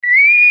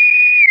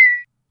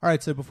All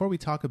right, so before we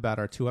talk about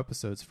our 2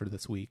 episodes for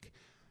this week,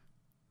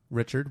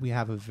 Richard, we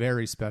have a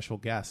very special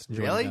guest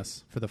joining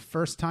us for the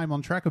first time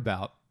on Trek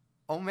About.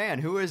 Oh man,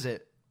 who is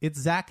it? It's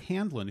Zach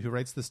Handlen, who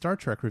writes the Star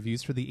Trek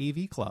reviews for the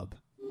AV Club.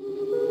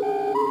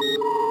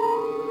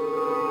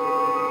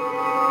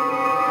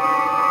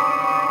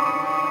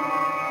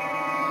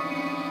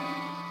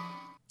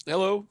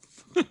 Hello.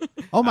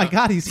 Oh my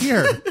God, he's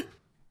here.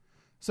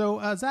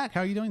 So, Zach,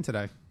 how are you doing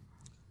today?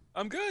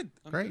 I'm good.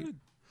 Great. Good.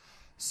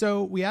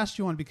 So we asked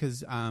you on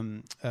because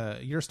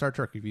your Star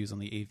Trek reviews on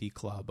the AV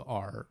Club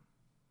are,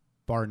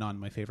 bar none,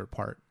 my favorite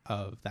part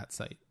of that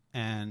site.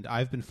 And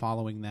I've been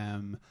following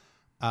them.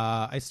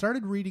 I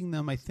started reading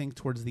them, I think,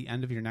 towards the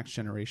end of your Next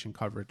Generation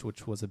coverage,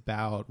 which was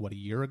about, a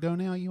year ago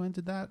now you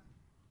ended that?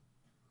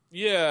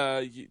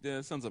 Yeah,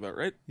 that sounds about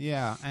right.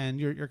 Yeah, and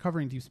you're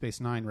covering Deep Space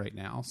Nine right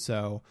now,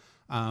 so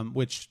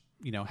which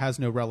has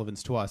no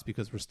relevance to us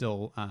because we're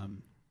still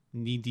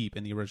knee deep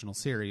in the original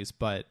series.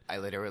 But I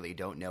literally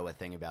don't know a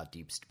thing about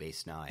Deep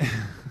Space Nine.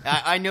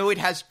 I know it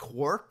has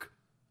Quark,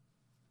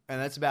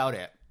 and that's about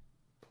it.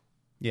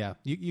 Yeah,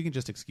 you can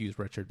just excuse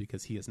Richard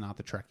because he is not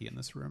the Trekkie in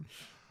this room.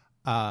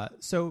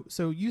 So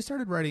you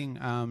started writing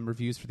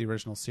reviews for the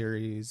original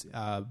series,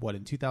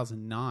 in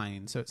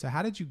 2009? So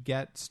how did you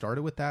get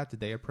started with that?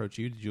 Did they approach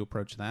you? Did you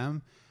approach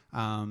them?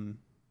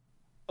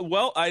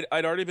 Well,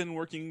 I'd already been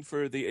working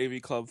for the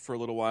AV Club for a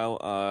little while.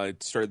 I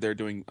started there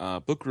doing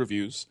book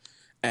reviews,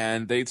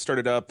 and they'd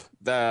started up.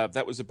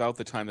 That was about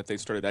the time that they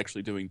started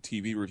actually doing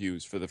TV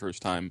reviews for the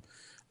first time,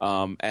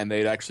 and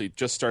they'd actually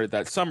just started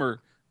that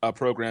summer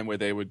program where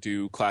they would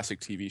do classic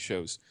TV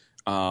shows.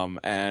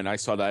 And I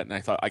saw that, and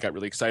I thought I got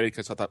really excited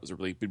because I thought it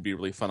would be a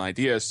really fun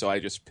idea. So I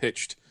just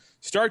pitched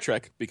Star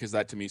Trek because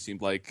that to me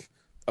seemed like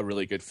a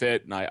really good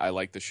fit, and I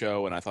liked the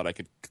show, and I thought I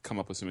could come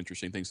up with some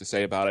interesting things to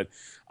say about it.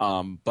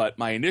 But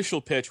my initial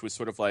pitch was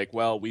sort of like,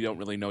 well, we don't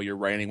really know you're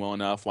writing well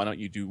enough. Why don't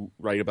you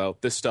write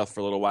about this stuff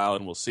for a little while,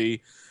 and we'll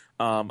see.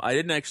 I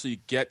didn't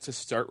actually get to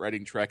start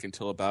writing Trek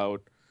until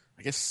about,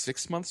 I guess,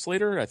 6 months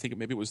later. I think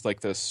maybe it was like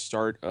the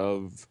start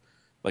of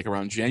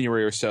around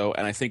January or so.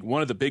 And I think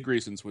one of the big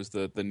reasons was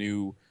the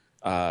new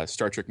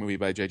Star Trek movie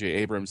by J.J.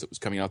 Abrams that was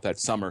coming out that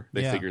summer.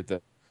 They figured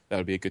that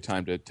would be a good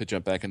time to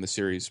jump back in the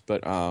series.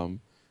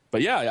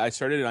 But yeah, I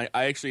started, and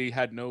I actually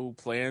had no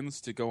plans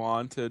to go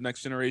on to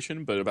Next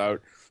Generation, but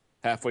about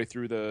halfway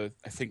through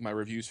I think my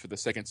reviews for the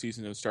second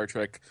season of Star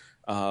Trek,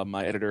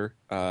 my editor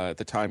at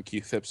the time,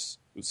 Keith Phipps,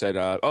 said,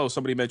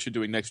 somebody mentioned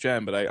doing Next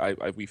Gen,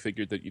 but we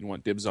figured that you'd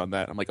want dibs on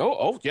that. I'm like,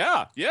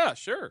 yeah,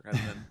 sure. And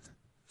then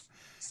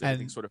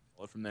everything sort of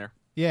followed from there.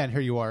 Yeah, and here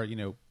you are,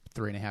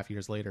 3.5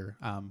 years later,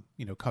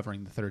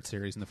 covering the third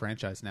series in the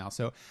franchise now.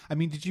 So, I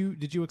mean, did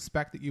you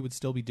expect that you would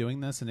still be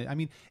doing this? And I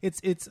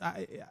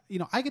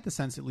get the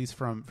sense, at least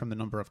from the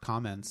number of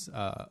comments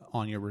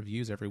on your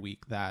reviews every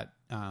week, that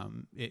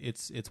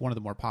it's one of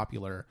the more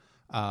popular.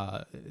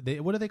 What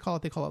do they call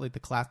it? They call it like the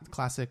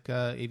classic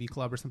AV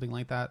Club or something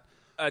like that.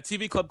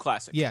 TV Club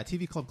Classic. Yeah,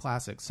 TV Club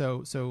Classic.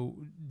 So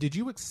did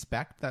you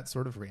expect that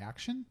sort of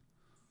reaction?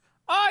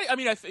 I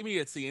mean,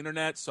 it's the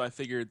internet, so I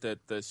figured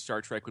that the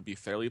Star Trek would be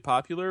fairly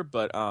popular,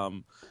 but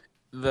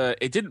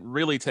it didn't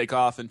really take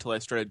off until I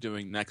started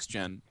doing Next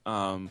Gen.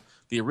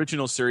 The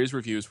original series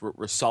reviews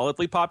were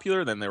solidly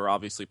popular, then they were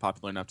obviously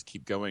popular enough to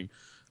keep going.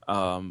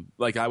 I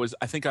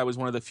think I was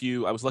one of the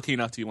few. I was lucky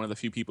enough to be one of the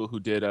few people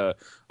who did a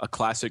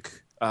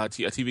classic, a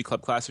TV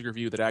Club Classic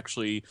review that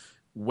actually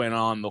went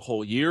on the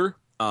whole year.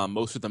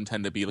 Most of them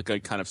tend to be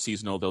like kind of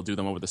seasonal. They'll do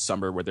them over the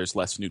summer where there's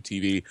less new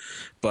TV,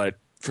 but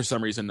for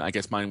some reason, I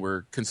guess mine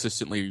were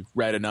consistently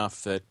read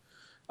enough that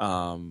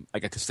I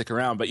got to stick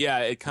around. But yeah,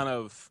 it kind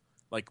of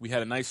we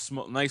had a nice,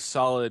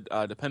 solid,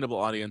 dependable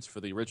audience for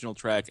the original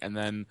Trek, and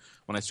then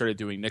when I started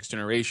doing Next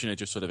Generation, it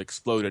just sort of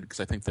exploded because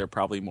I think there are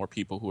probably more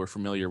people who are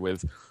familiar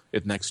with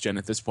Next Gen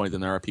at this point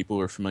than there are people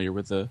who are familiar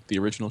with the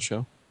original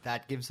show.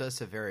 That gives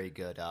us a very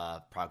good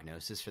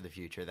prognosis for the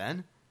future,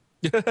 then.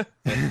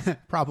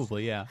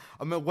 Probably, yeah.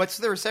 I mean, what's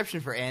the reception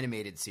for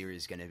animated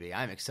series going to be?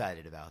 I'm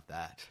excited about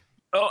that.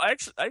 Oh, I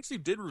actually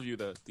did review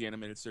the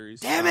animated series.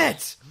 Damn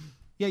it!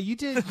 Yeah, you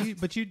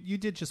did, but you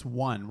did just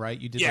one, right?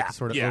 You did like a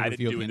sort of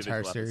overview of the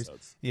entire series.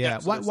 Yeah.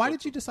 Why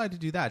did you decide to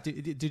do that?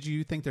 Did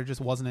you think there just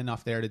wasn't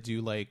enough there to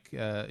do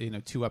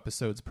 2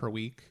 episodes per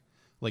week?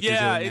 Like you're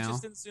doing now? It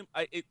just didn't seem.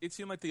 It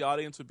seemed like the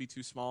audience would be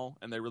too small,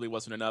 and there really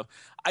wasn't enough.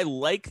 I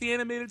like the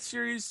animated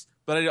series,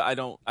 but I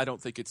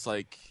don't think it's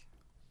like.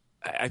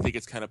 I think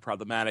it's kind of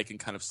problematic and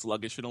kind of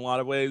sluggish in a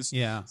lot of ways.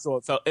 Yeah.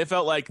 So it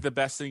felt like the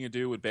best thing to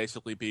do would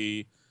basically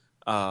be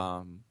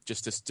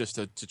just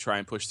to try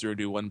and push through and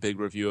do one big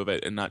review of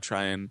it and not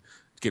try and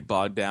get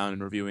bogged down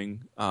in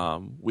reviewing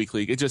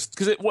weekly. It just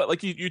because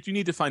you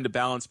need to find a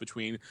balance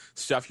between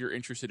stuff you're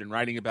interested in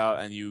writing about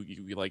and you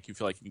feel like you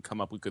can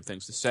come up with good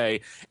things to say,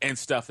 and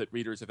stuff that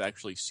readers have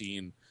actually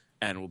seen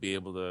and will be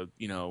able to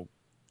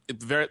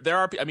there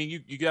are. I mean,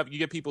 you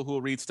get people who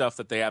will read stuff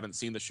that they haven't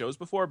seen the shows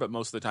before, but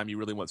most of the time you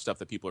really want stuff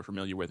that people are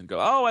familiar with and go,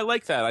 oh, I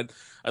like that.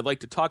 I'd like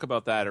to talk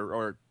about that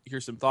or hear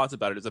some thoughts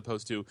about it, as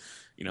opposed to,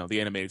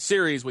 the animated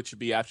series, which would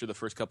be after the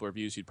first couple of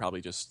reviews, you'd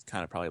probably just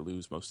probably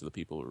lose most of the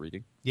people who are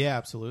reading. Yeah,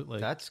 absolutely.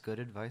 That's good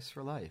advice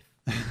for life.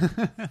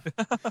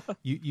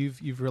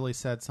 You've really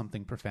said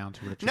something profound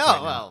to Richard. No, right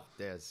now. well,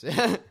 yes.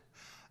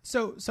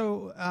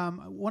 So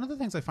one of the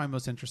things I find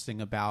most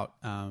interesting about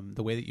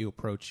the way that you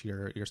approach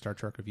your Star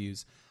Trek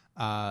reviews,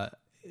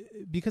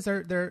 because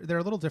they're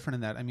a little different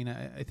in that. I mean,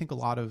 I think a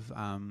lot of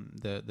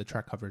the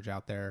Trek coverage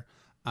out there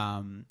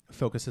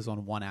focuses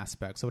on one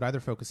aspect. So it either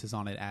focuses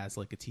on it as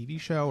like a TV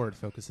show, or it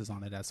focuses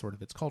on it as sort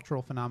of its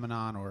cultural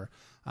phenomenon, or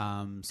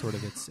sort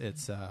of its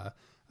sort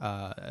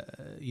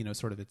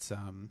of its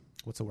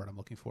what's the word I'm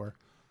looking for?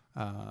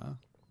 I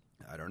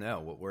don't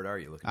know. What word are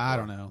you looking for? I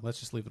don't know. Let's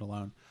just leave it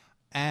alone.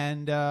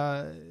 And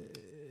but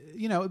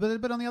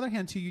on the other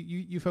hand too,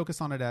 you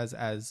focus on it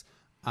as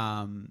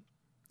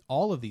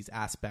all of these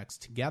aspects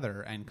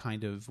together and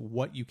kind of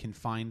what you can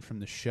find from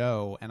the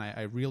show. And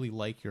I really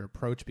like your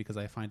approach, because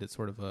I find it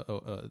sort of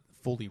a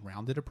fully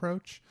rounded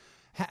approach.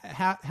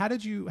 How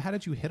did you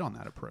hit on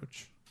that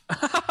approach?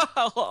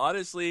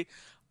 Honestly,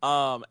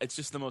 it's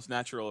just the most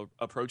natural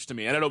approach to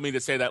me, and I don't mean to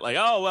say that like,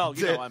 oh well,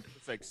 I'm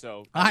perfect.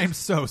 So I'm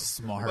so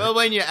smart. Well,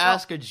 when you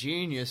ask a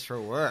genius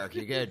for work,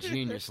 you get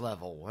genius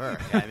level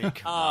work. I mean,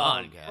 come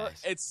on,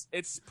 guys.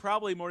 It's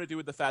probably more to do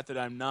with the fact that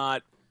I'm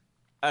not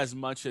as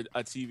much a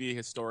TV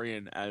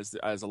historian as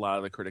a lot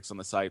of the critics on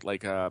the site.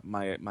 Like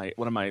my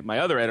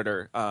other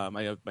editor,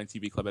 my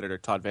TV club editor,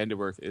 Todd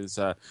Vanderwerth, is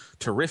a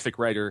terrific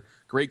writer,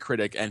 great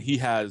critic, and he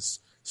has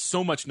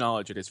so much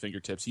knowledge at his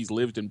fingertips. He's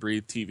lived and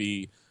breathed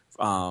TV.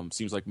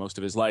 Seems like most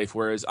of his life,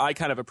 whereas I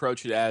kind of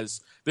approach it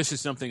as this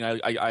is something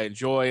I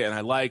enjoy and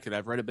I like and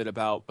I've read a bit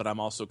about, but I'm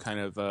also kind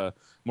of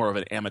more of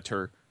an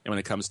amateur when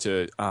it comes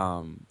to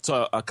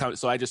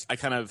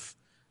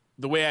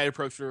the way I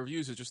approach the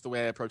reviews is just the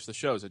way I approach the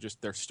shows.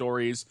 They're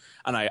stories,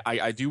 and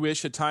I do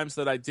wish at times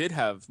that I did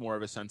have more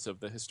of a sense of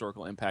the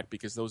historical impact,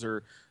 because those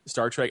are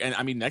Star Trek, and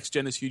I mean Next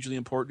Gen is hugely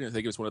important. I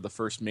think it was one of the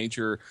first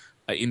major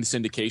in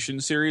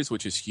syndication series,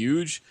 which is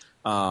huge.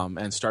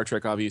 And Star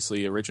Trek,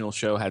 obviously, original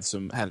show had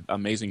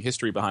amazing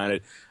history behind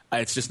it.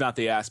 It's just not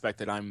the aspect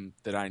that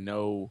I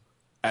know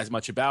as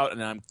much about,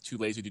 and I'm too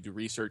lazy to do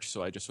research,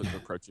 so I just sort of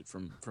approach it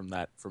from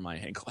my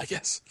angle, I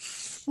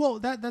guess. Well,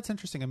 that's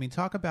interesting. I mean,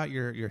 talk about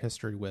your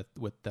history with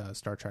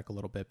Star Trek a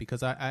little bit,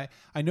 because I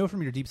know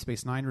from your Deep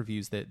Space Nine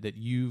reviews that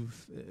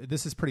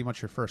this is pretty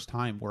much your first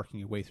time working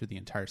your way through the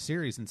entire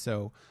series, and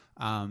so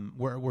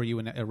were you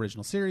an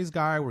original series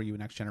guy? Were you a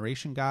Next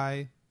Generation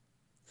guy?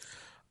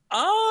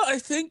 I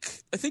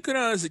think when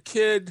I was a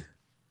kid,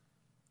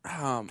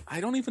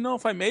 I don't even know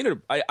if I made it.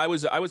 I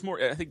was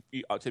more. I think,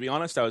 to be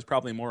honest, I was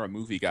probably more a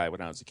movie guy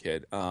when I was a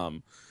kid.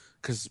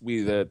 Because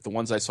the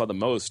ones I saw the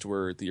most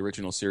were the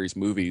original series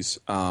movies.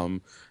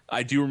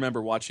 I do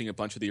remember watching a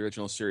bunch of the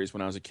original series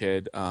when I was a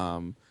kid,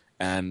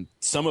 and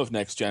some of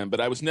Next Gen. But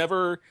I was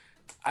never.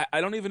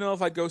 I don't even know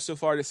if I'd go so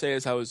far to say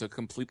as I was a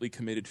completely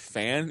committed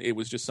fan. It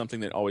was just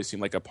something that always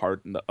seemed like a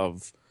part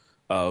of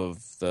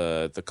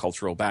the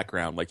cultural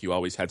background. Like, you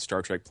always had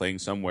Star Trek playing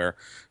somewhere,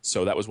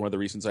 so that was one of the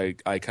reasons I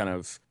kind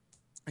of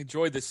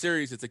enjoyed this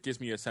series. Is it gives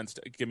me a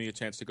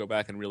chance to go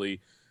back and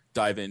really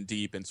dive in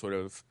deep and sort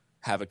of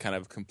have a kind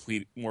of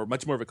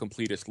much more of a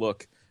completist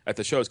look at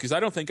the shows, because I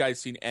don't think I've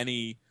seen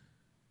any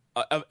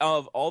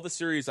of all the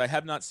series. I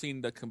have not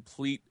seen the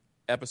complete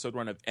episode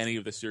run of any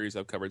of the series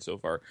I've covered so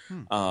far.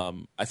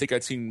 I think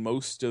I'd seen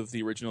most of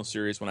the original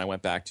series when I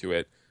went back to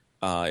it.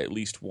 At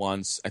least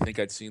once. I think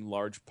I'd seen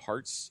large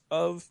parts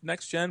of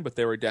Next Gen, but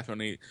there were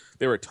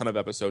a ton of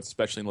episodes,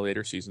 especially in the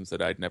later seasons,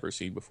 that I'd never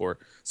seen before.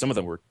 Some of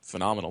them were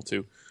phenomenal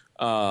too.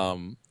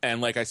 And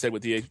like I said,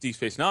 with the Deep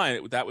Space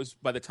Nine, that was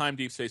by the time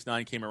Deep Space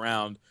Nine came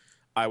around,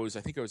 I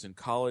think I was in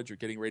college or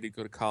getting ready to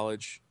go to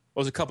college.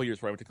 Well, it was a couple years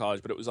before I went to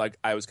college, but it was like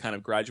I was kind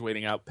of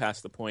graduating out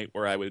past the point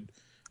where I would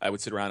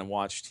sit around and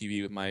watch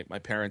TV with my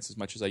parents as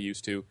much as I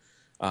used to,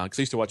 because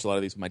I used to watch a lot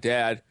of these with my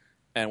dad.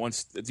 And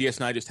once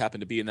DS9 just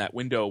happened to be in that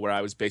window where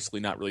I was basically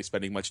not really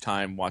spending much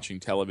time watching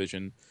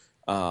television.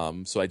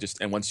 Because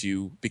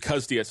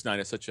DS9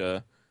 is such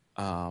a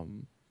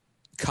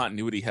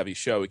continuity heavy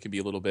show, it can be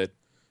a little bit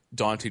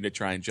daunting to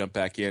try and jump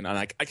back in. And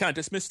I kind of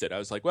dismissed it. I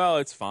was like, well,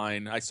 it's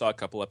fine. I saw a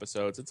couple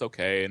episodes. It's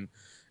okay.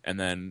 And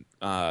then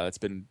it's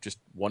been just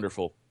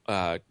wonderful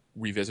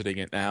revisiting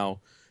it now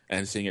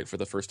and seeing it for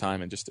the first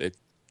time, and just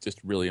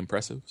really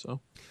impressive.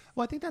 So,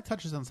 well, I think that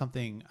touches on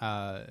something,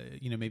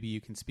 maybe you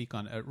can speak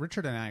on.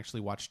 Richard and I actually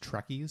watched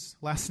Trekkies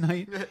last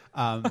night.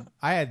 I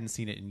hadn't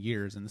seen it in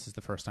years, and this is the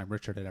first time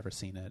Richard had ever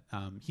seen it.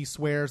 He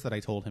swears that I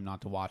told him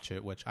not to watch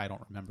it, which I don't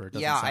remember. It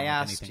doesn't sound I like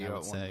asked anything you I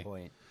would at one say.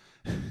 point.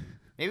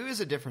 Maybe it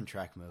was a different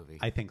Trek movie.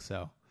 I think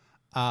so.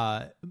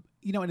 And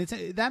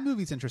that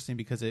movie's interesting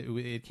because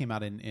it came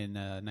out in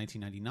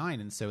 1999,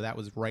 and so that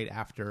was right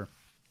after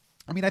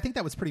I mean, I think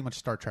that was pretty much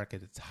Star Trek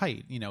at its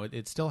height. You know,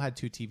 it still had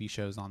 2 TV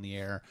shows on the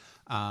air.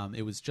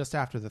 It was just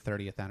after the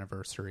 30th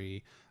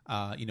anniversary.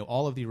 You know,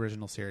 all of the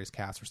original series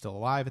cast were still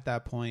alive at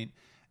that point.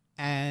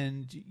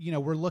 And, you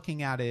know, we're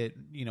looking at it,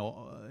 you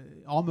know,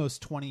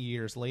 almost 20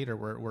 years later,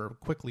 we're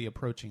quickly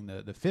approaching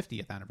the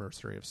 50th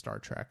anniversary of Star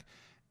Trek.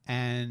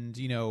 And,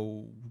 you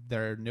know,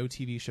 there are no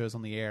TV shows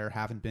on the air,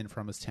 haven't been for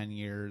almost 10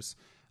 years.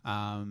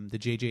 The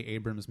J.J.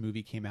 Abrams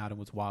movie came out and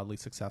was wildly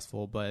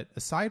successful. But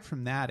aside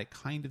from that, it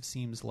kind of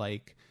seems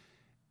like,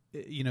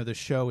 you know, the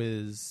show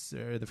is,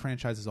 or the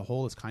franchise as a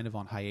whole is kind of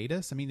on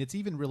hiatus. I mean, it's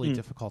even really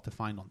difficult to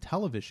find on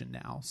television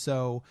now.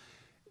 So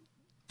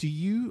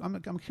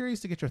I'm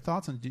curious to get your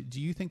thoughts on, do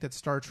you think that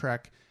Star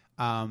Trek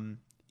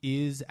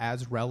is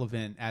as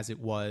relevant as it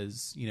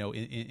was, you know,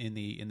 in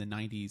the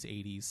 90s,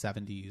 80s,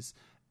 70s?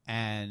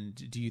 And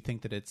do you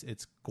think that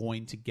it's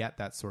going to get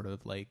that sort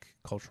of like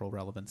cultural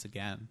relevance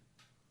again?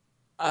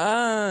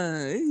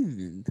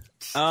 Sorry.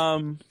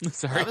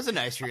 That was a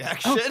nice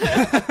reaction.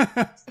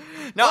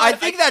 No, I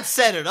think that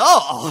said it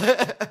all.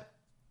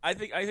 I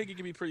think you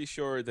can be pretty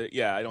sure that,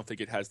 yeah, I don't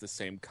think it has the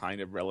same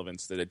kind of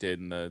relevance that it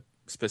did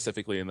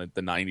specifically in the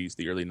 90s,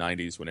 the early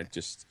 90s,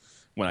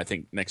 when I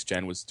think Next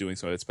Gen was doing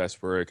some of its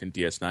best work and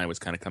DS9 was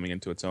kind of coming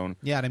into its own.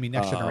 Yeah, and I mean,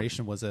 Next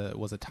Generation was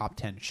a top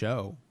 10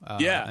 show.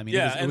 Yeah, I mean,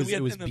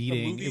 it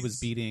was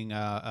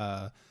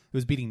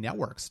beating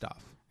network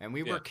stuff. And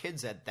we were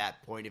kids at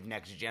that point of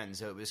Next Gen,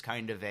 so it was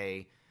kind of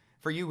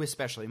for you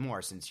especially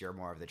more, since you're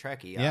more of the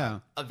Trekkie.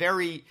 A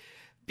very,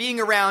 being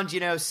around,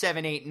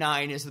 7, 8,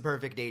 9 is the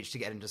perfect age to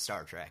get into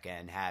Star Trek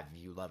and have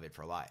you love it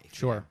for life.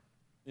 Sure.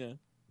 Yeah.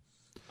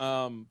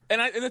 And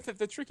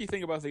the tricky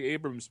thing about the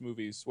Abrams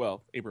movies,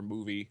 Abram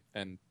movie,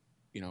 and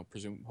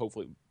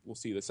hopefully we'll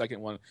see the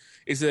second one,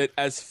 is that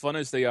as fun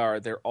as they are,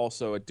 they're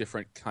also a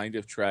different kind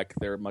of Trek.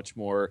 They're much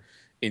more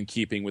in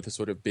keeping with the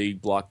sort of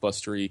big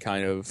blockbustery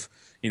kind of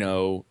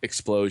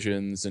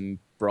explosions and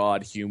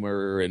broad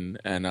humor and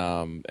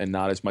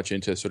not as much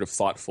into sort of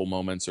thoughtful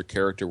moments or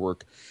character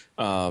work.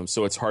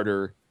 So it's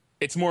harder.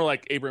 It's more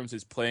like Abrams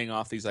is playing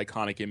off these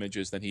iconic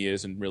images than he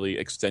is and really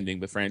extending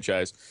the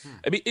franchise.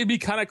 I mean, it'd be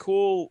kind of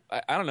cool.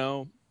 I don't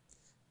know.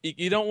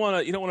 You don't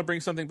want to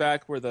bring something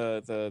back where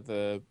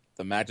the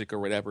magic or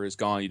whatever is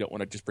gone. You don't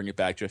want to just bring it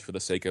back just for the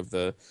sake of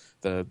the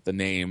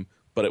name.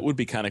 But it would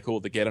be kind of cool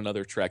to get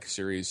another Trek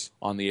series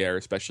on the air,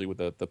 especially with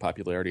the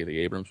popularity of the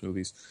Abrams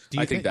movies. Do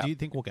you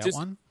think we'll get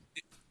one?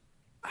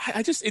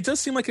 It does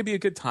seem like it'd be a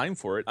good time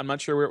for it. I'm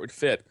not sure where it would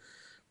fit,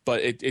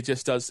 but it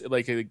just does,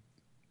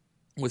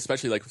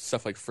 especially like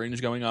stuff like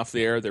Fringe going off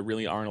the air. There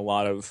really aren't a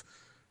lot of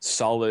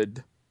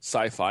solid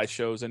sci-fi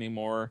shows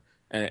anymore,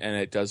 and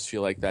it does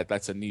feel like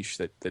that's a niche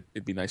that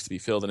it'd be nice to be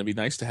filled, and it'd be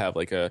nice to have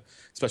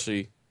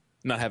especially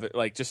not have it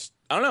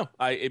I don't know.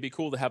 It'd be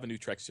cool to have a new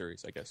Trek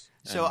series, I guess.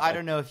 So I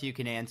don't know if you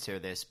can answer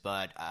this,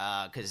 but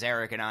because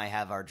Eric and I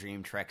have our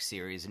Dream Trek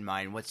series in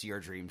mind, what's your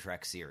Dream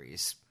Trek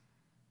series?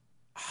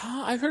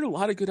 I've heard a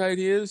lot of good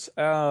ideas.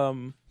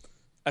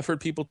 I've heard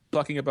people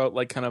talking about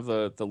kind of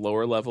the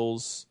lower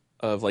levels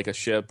of a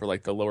ship, or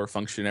the lower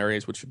function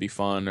areas, which would be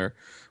fun, or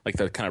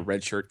the kind of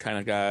red shirt kind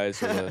of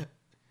guys.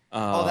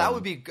 Or that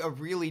would be a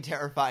really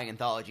terrifying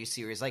anthology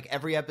series.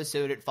 Every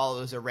episode, it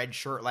follows a red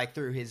shirt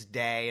through his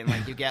day,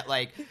 and you get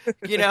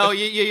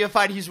you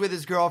find he's with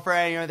his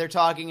girlfriend, they're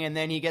talking, and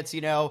then he gets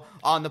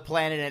on the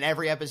planet, and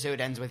every episode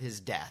ends with his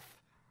death.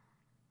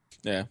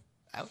 Yeah,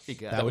 that would be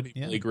good. That would be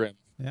really grim.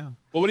 Yeah.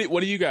 Well, what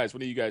do you guys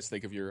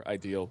think of your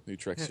ideal new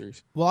Trek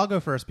series? Well, I'll go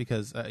first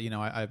because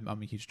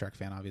I'm a huge Trek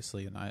fan,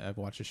 obviously, and I've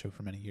watched the show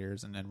for many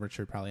years. And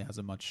Richard probably has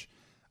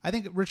I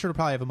think Richard will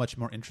probably have a much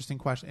more interesting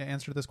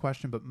answer to this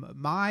question. But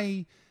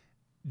my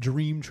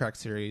dream Trek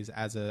series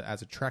as a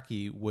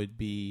Trekkie would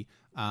be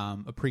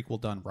a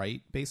prequel done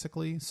right,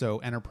 basically. So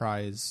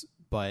Enterprise,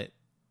 but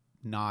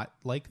not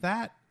like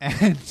that,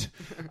 and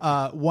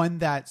one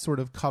that sort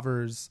of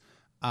covers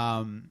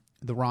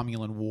the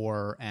Romulan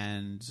War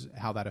and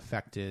how that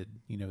affected,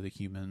 the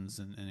humans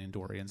and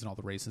Andorians and all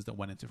the races that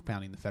went into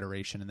founding the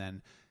Federation, and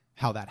then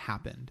how that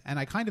happened. And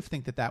I kind of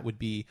think that would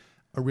be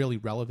a really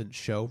relevant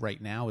show right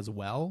now as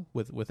well,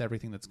 with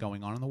everything that's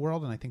going on in the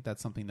world. And I think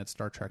that's something that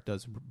Star Trek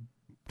does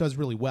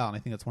really well. And I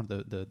think that's one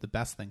of the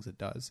best things it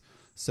does.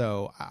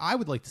 So I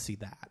would like to see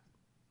that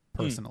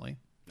personally.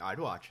 I'd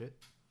watch it.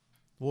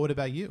 What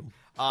about you?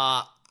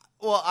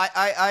 Well,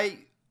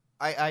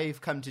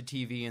 I've come to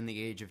TV in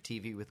the age of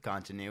TV with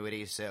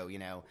continuity, so,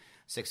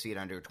 6 Feet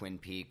Under, Twin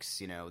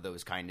Peaks,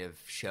 those kind of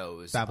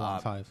shows.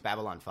 Babylon 5.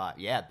 Babylon 5.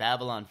 Yeah,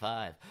 Babylon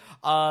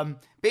 5.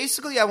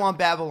 Basically, I want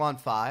Babylon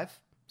 5.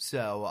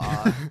 So,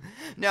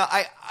 no,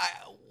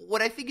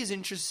 what I think is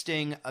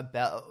interesting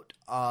about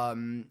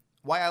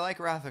why I like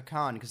Wrath of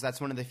Khan, because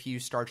that's one of the few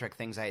Star Trek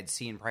things I had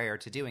seen prior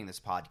to doing this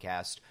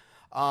podcast.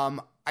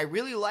 I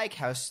really like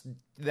how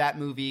that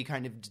movie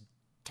kind of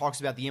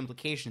talks about the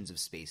implications of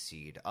Space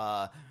Seed.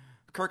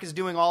 Kirk is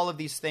doing all of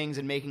these things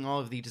and making all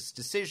of these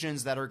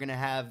decisions that are going to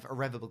have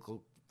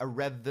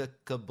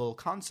irrevocable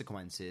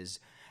consequences,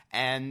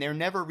 and they're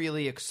never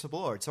really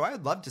explored. So I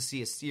would love to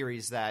see a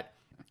series that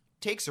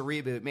takes a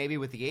reboot, maybe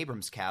with the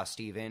Abrams cast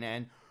even,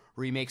 and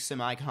remakes some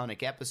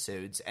iconic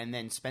episodes, and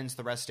then spends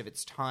the rest of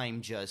its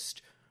time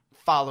just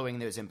following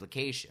those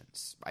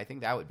implications. I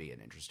think that would be an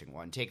interesting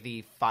one. Take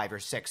the 5 or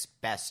 6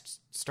 best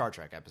Star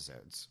Trek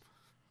episodes.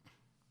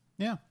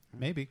 Yeah,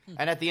 maybe.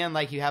 And at the end,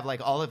 like, you have,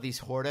 like, all of these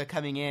Horta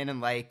coming in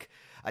and, like,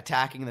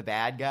 attacking the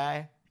bad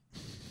guy.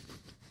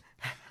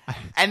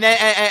 And then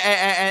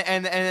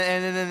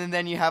and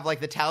then you have, like,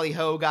 the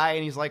Tally-Ho guy,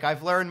 and he's like,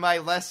 I've learned my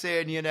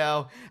lesson, you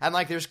know. And,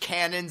 like, there's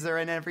cannons there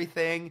and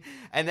everything.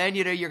 And then,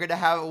 you know, you're going to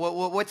have...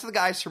 what's the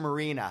guys from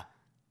Arena?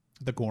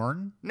 The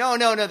Gorn? No,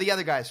 the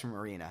other guys from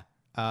Arena.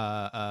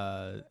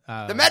 The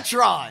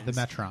Metrons. The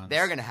Metrons.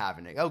 They're gonna have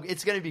it. Oh,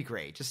 it's gonna be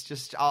great.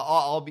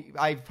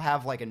 I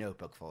have like a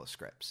notebook full of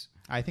scripts.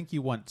 I think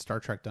you want Star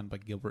Trek done by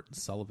Gilbert and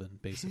Sullivan,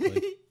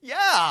 basically.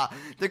 Yeah,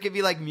 there could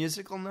be like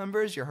musical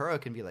numbers. Your hero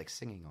can be like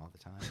singing all the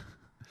time.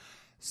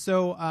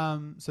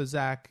 So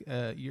Zach,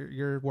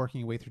 you're working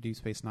your way through Deep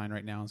Space Nine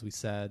right now, as we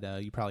said.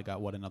 You probably got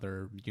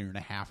another year and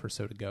a half or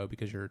so to go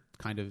because you're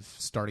kind of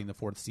starting the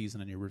 4th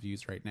season in your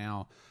reviews right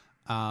now.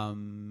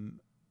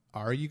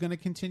 Are you going to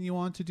continue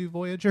on to do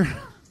Voyager?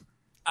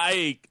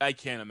 I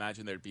can't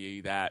imagine there'd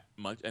be that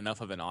much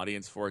enough of an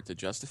audience for it to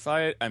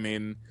justify it. I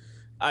mean,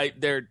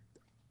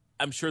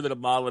 I'm sure that a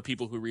lot of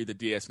people who read the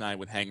DS9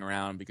 would hang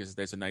around because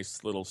there's a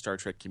nice little Star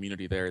Trek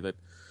community there that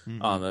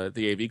on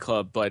the AV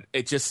Club. But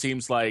it just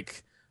seems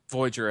like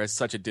Voyager has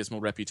such a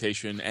dismal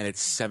reputation, and it's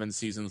 7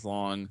 seasons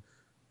long,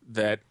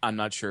 that I'm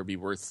not sure it'd be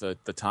worth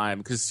the time.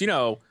 Because, you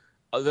know,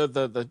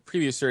 the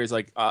previous series,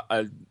 like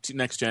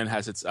Next Gen,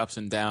 has its ups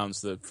and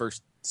downs. The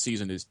first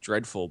season is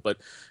dreadful, but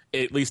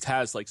it at least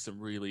has like some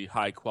really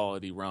high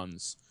quality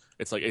runs.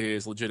 It's like it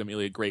is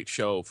legitimately a great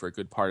show for a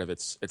good part of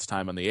its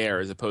time on the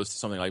air, as opposed to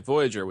something like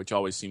Voyager, which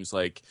always seems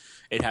like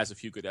it has a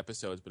few good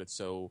episodes, but it's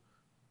so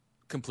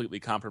completely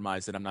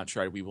compromised that I'm not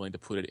sure I'd be willing to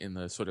put it in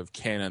the sort of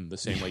canon the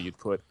same way you'd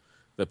put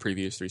the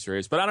previous 3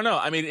 series. But I don't know.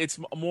 I mean, it's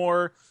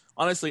more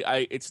honestly,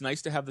 it's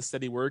nice to have the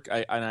steady work.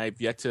 I've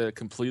yet to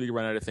completely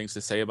run out of things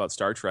to say about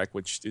Star Trek,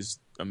 which is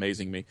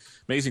amazing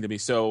to me.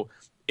 So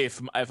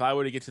if I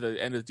were to get to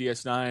the end of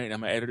DS9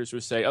 and my editors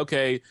would say,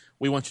 okay,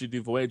 we want you to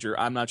do Voyager,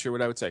 I'm not sure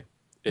what I would say.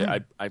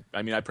 I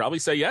mean, I'd probably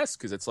say yes,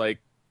 because it's like,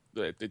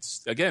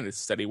 it's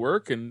steady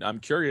work, and I'm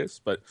curious,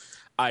 but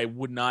I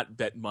would not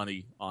bet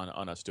money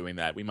on us doing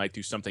that. We might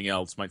do something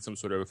else, some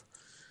sort of,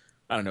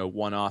 I don't know,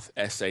 one-off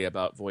essay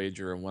about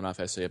Voyager and one-off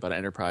essay about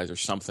Enterprise or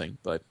something,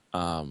 but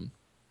I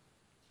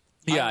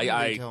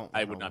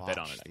would not bet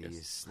on it, I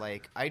guess.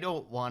 Like, I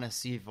don't want to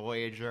see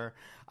Voyager.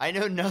 I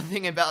know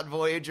nothing about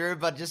Voyager,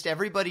 but just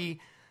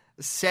everybody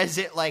says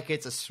it like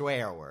it's a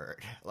swear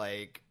word.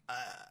 Like,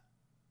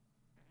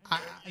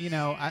 you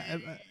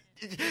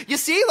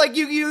see, like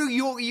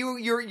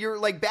you're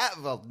like bad.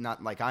 Well,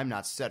 not like I'm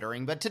not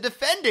stuttering, but to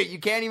defend it, you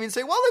can't even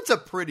say, "Well, it's a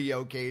pretty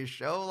okay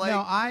show." Like,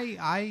 no,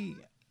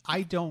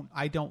 I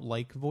don't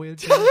like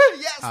Voyager.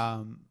 Yes.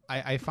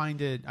 I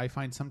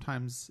find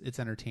sometimes it's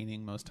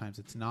entertaining, most times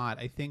it's not.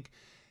 I think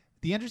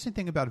the interesting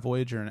thing about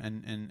Voyager,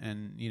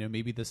 and you know,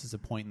 maybe this is a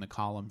point in the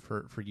column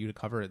for you to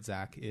cover it,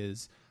 Zach,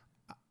 is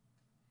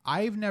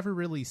I've never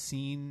really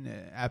seen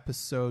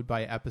episode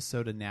by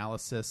episode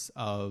analysis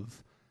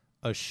of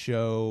a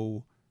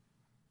show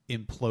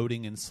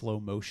imploding in slow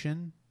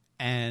motion.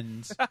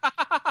 And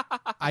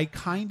I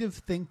kind of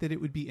think that it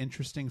would be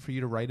interesting for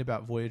you to write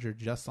about Voyager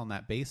just on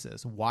that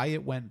basis. Why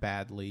it went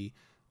badly,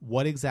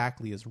 what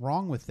exactly is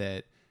wrong with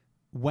it,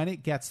 when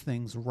it gets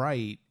things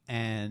right,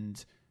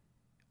 and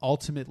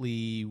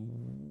ultimately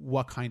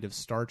what kind of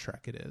Star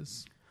Trek it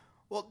is.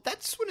 Well,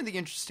 that's one of the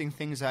interesting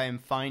things I am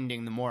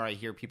finding the more I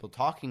hear people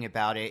talking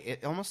about it.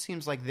 It almost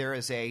seems like there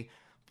is a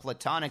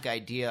platonic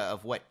idea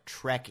of what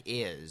Trek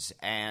is,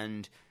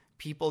 and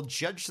people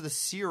judge the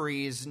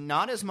series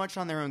not as much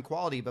on their own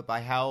quality, but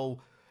by how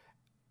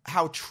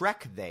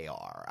Trek they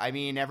are. I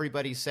mean,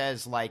 everybody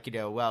says, like, you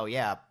know, well,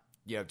 yeah,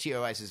 you know,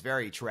 TOS is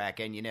very Trek,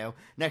 and, you know,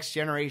 Next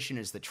Generation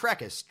is the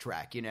Trekest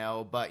Trek, you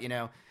know, but, you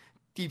know,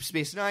 Deep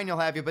Space Nine you'll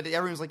have you, but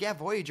everyone's like, yeah,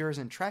 Voyager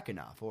isn't Trek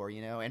enough, or, you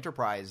know,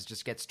 Enterprise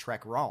just gets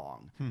Trek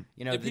wrong.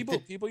 You know,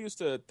 people used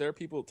to. There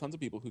are tons of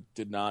people who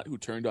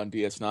turned on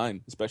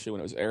DS9, especially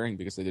when it was airing,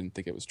 because they didn't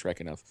think it was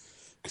Trek enough,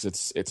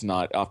 because it's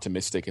not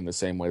optimistic in the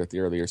same way that the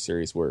earlier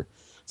series were.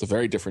 It's a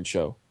very different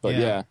show, but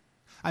yeah.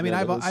 I mean,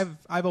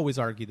 I've always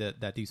argued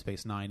that Deep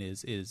Space Nine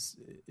is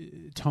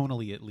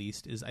tonally, at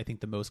least, is I think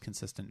the most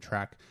consistent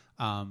Trek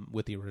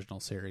with the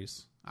original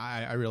series.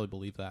 I really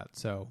believe that.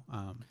 So.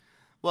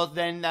 Well,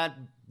 then that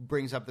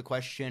brings up the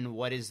question,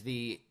 what is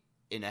the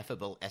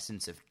ineffable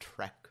essence of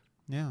Trek?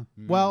 Yeah.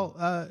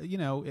 Well, you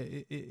know,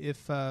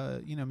 if,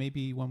 you know,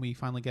 maybe when we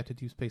finally get to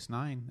Deep Space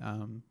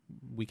Nine,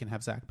 we can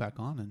have Zach back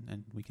on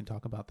and we can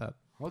talk about that.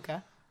 Okay.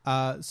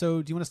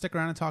 So do you want to stick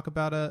around and talk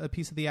about a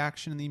piece of the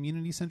action and the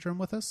Immunity Syndrome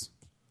with us?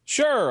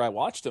 Sure. I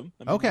watched them.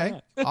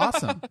 Okay.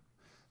 Awesome.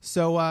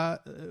 So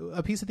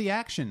a piece of the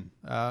action.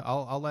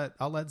 I'll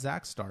let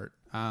Zach start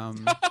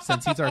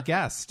since he's our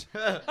guest.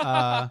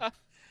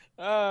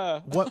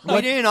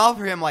 We didn't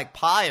offer him like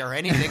pie or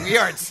anything. We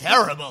are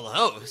terrible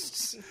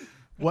hosts.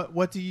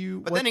 What do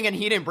you? But then again,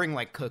 he didn't bring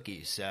like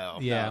cookies, so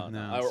Yeah,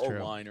 no, it's or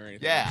true. wine or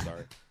anything. Yeah.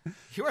 Sorry.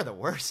 You are the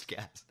worst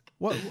guest.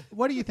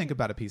 What do you think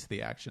about A Piece of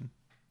the Action?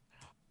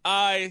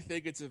 I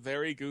think it's a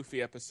very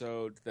goofy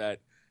episode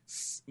that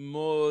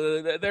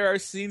there are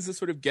scenes that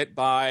sort of get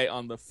by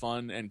on the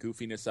fun and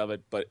goofiness of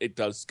it, but it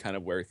does kind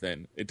of wear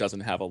thin. It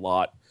doesn't have a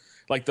lot.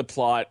 Like the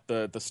plot,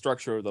 the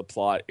structure of the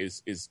plot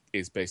is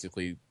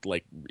basically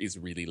like is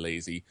really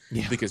lazy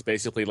because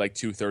basically like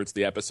 2/3 of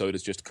the episode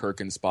is just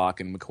Kirk and Spock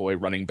and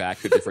McCoy running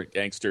back to different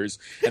gangsters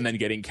and then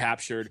getting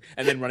captured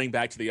and then running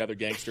back to the other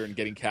gangster and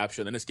getting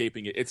captured and then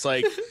escaping it. It's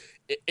like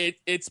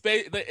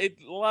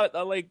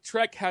like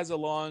Trek has a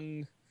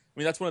long. I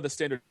mean, that's one of the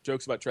standard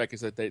jokes about Trek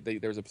is that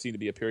there's a seem to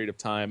be a period of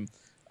time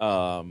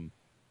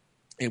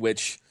in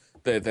which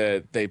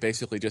they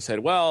basically just said,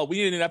 well, we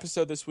need an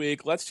episode this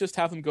week. Let's just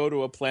have them go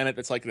to a planet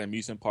that's like an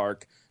amusement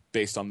park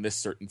based on this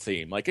certain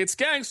theme. Like it's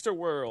Gangster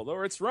World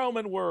or it's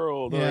Roman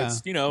World or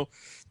it's,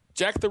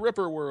 Jack the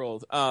Ripper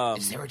World.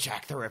 Is there a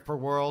Jack the Ripper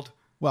world?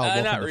 Well,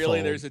 Wolf not in the really.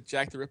 Fold. There's a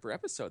Jack the Ripper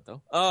episode,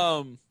 though.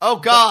 Oh,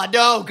 God,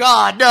 no,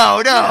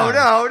 no.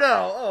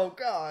 Oh,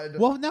 God.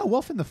 Well, no,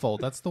 Wolf in the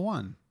Fold. That's the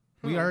one.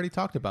 We already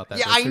talked about that.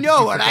 Yeah, Richard. I Did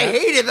know, you and I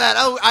forget? hated that.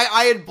 Oh,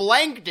 I had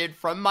blanked it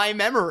from my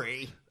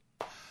memory.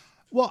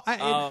 Well,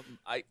 I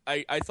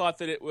thought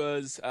that it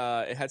was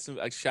it had some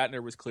like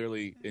Shatner was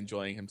clearly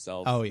enjoying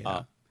himself. Oh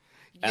yeah.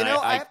 You know,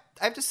 I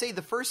have to say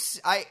the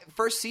first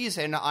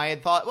season I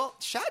had thought, well,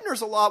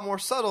 Shatner's a lot more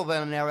subtle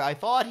than I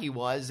thought he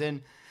was,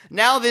 and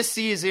now this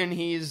season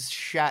he's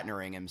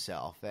Shatnering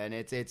himself, and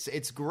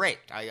it's great.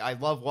 I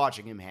love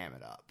watching him ham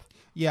it up.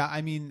 Yeah,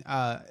 I mean,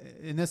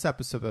 in this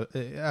episode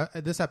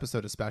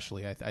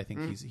especially, I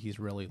think he's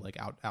really like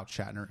out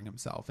Shatnering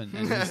himself,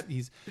 and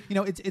he's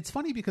it's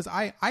funny because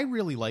I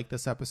really like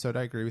this episode.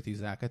 I agree with you,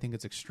 Zach. I think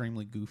it's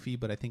extremely goofy,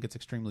 but I think it's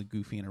extremely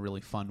goofy in a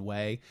really fun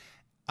way,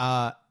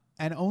 and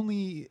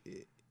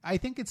I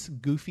think it's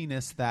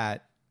goofiness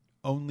that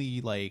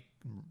only like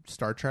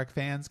Star Trek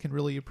fans can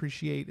really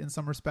appreciate in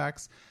some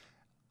respects.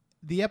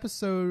 The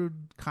episode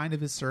kind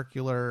of is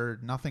circular.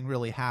 Nothing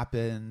really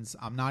happens.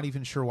 I'm not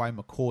even sure why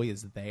McCoy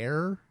is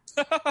there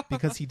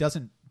because he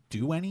doesn't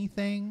do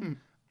anything.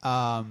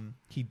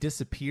 He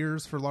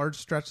disappears for large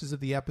stretches of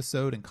the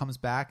episode and comes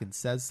back and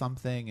says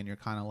something, and you're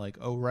kind of like,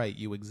 oh, right,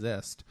 you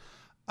exist.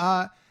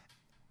 But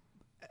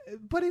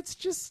it's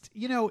just,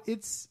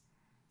 it's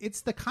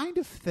the kind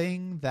of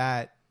thing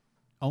that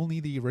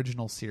only the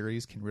original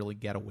series can really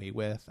get away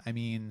with. I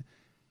mean,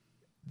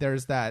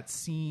 there's that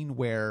scene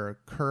where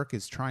Kirk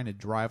is trying to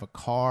drive a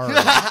car.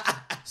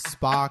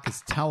 Spock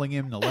is telling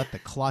him to let the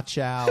clutch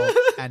out,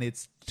 and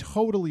it's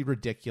totally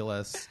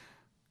ridiculous,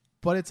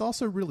 but it's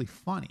also really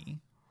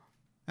funny.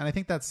 And I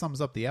think that sums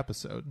up the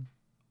episode.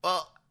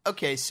 Well,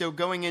 okay, so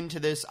going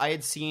into this, I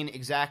had seen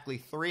exactly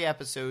 3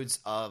 episodes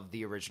of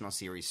the original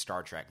series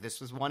Star Trek.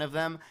 This was one of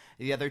them.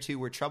 The other 2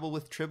 were Trouble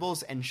with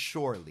Tribbles and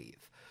Shore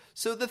Leave.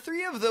 So the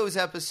 3 of those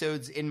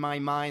episodes in my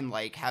mind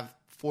like have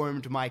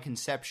formed my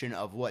conception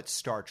of what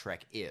Star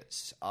Trek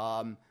is.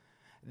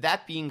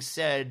 That being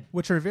said,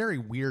 Which are very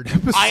weird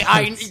episodes.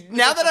 I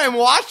now that I'm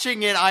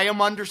watching it, I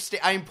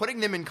am putting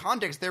them in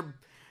context.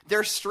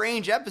 They're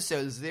strange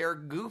episodes. They're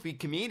goofy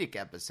comedic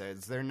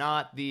episodes. They're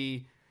not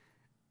the.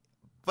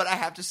 But I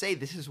have to say,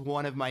 this is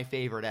one of my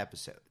favorite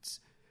episodes,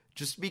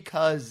 just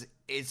because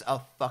it's a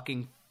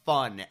fucking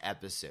fun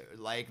episode.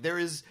 Like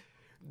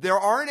there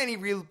aren't any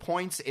real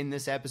points in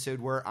this episode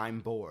where I'm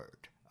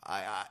bored.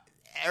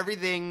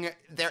 Everything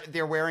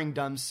they're wearing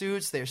dumb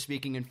suits, they're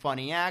speaking in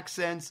funny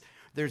accents.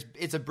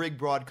 It's a big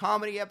broad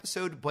comedy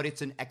episode, but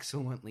it's an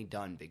excellently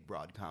done big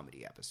broad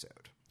comedy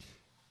episode.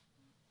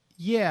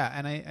 Yeah,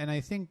 and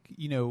I think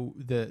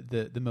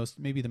the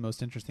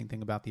most interesting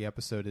thing about the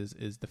episode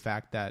is the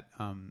fact that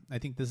I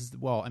think this is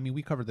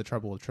we covered the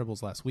Trouble with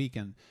Tribbles last week,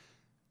 and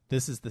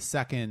this is the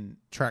second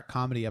Trek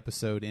comedy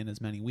episode in as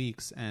many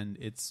weeks, and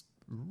it's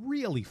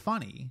really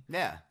funny.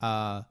 Yeah.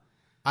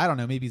 I don't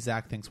know. Maybe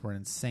Zach thinks we're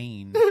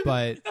insane,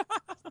 but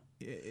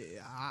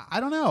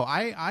I don't know.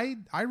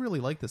 I really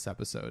like this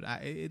episode.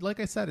 Like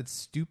I said, it's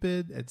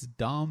stupid, it's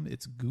dumb,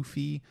 it's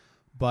goofy,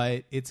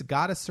 but it's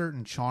got a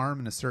certain charm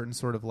and a certain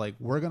sort of like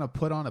we're gonna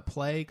put on a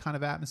play kind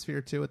of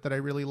atmosphere to it that I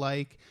really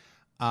like.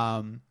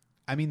 I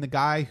mean, the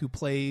guy who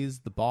plays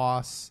the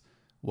boss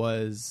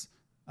was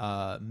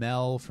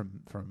Mel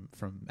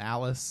from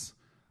Alice.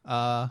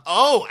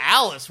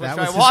 Alice, which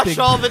I watch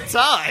all the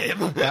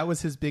time. That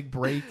was his big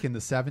break in the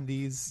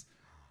 70s.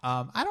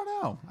 I don't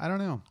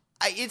know.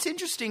 It's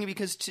interesting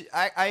because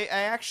I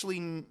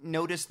actually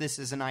noticed this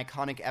as an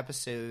iconic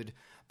episode,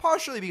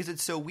 partially because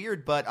it's so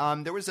weird, but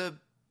there was a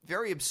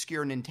very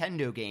obscure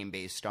Nintendo game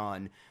based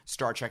on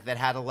Star Trek that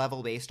had a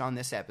level based on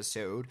this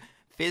episode.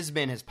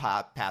 Fizbin has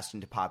passed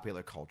into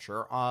popular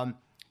culture,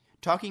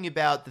 talking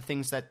about the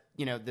things that,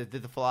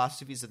 the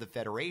philosophies of the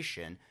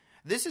Federation.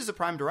 This is a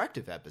Prime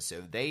Directive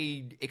episode.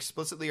 They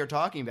explicitly are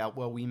talking about,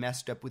 well, we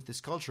messed up with this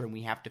culture and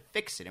we have to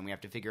fix it and we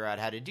have to figure out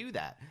how to do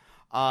that.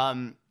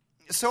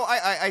 So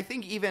I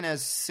think even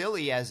as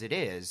silly as it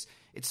is,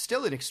 it's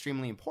still an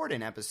extremely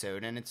important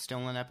episode, and it's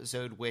still an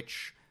episode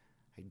which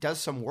He does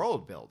some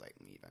world building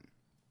even.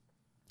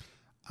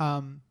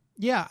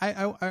 Yeah,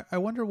 I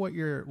wonder what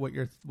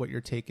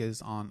your take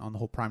is on the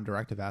whole Prime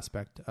Directive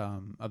aspect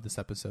of this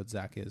episode,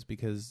 Zach, is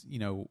because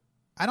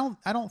I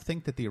don't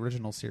think that the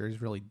original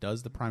series really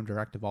does the Prime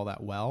Directive all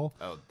that well.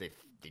 Oh, they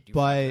do,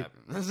 but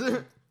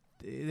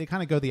they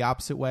kind of go the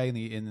opposite way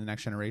in the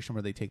Next Generation,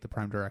 where they take the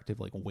Prime Directive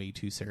like way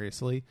too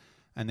seriously,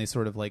 and they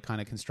sort of like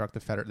kind of construct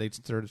they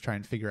sort of try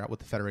and figure out what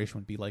the Federation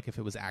would be like if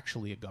it was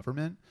actually a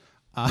government.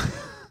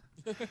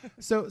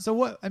 So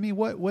what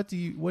do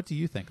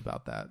you think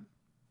about that?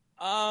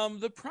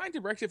 The Prime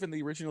Directive in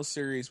the original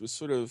series was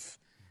sort of,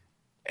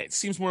 it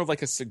seems more of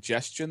like a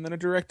suggestion than a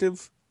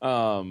directive.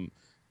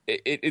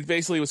 It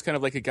basically was kind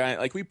of like a guy,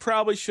 like, we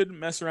probably shouldn't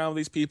mess around with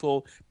these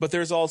people, but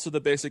there's also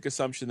the basic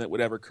assumption that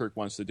whatever Kirk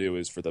wants to do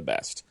is for the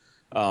best.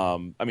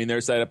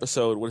 There's that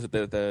episode, what is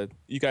it,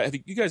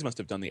 you guys must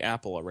have done the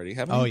Apple already,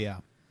 haven't you? Oh, yeah.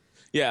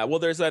 Yeah, well,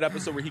 there's that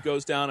episode where he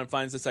goes down and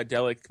finds this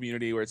idyllic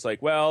community where it's like,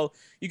 well,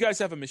 you guys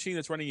have a machine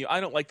that's running you. I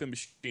don't like the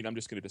machine. I'm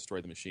just going to destroy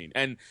the machine.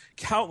 And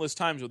countless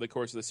times over the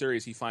course of the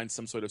series, he finds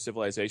some sort of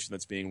civilization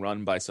that's being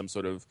run by some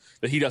sort of,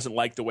 that he doesn't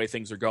like the way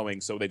things are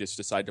going, so they just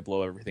decide to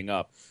blow everything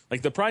up.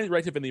 Like, the Prime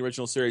Directive in the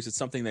original series, it's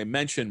something they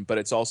mention, but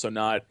it's also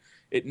not,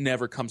 it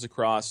never comes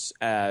across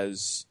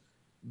as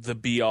the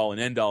be-all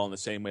and end-all in the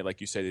same way, like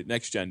you say, that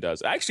Next Gen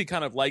does. I actually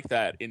kind of like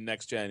that in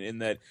Next Gen, in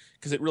that,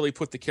 because it really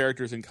put the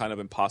characters in kind of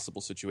impossible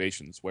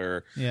situations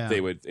where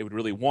they would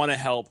really want to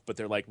help, but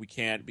they're like, we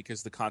can't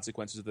because the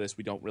consequences of this,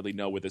 we don't really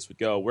know where this would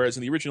go. Whereas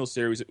in the original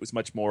series, it was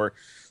much more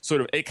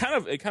sort of, it kind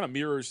of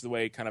mirrors the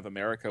way kind of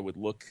America was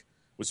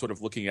sort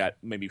of looking at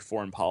maybe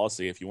foreign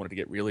policy, if you wanted to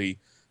get really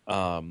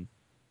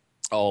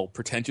all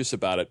pretentious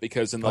about it,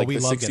 because in like we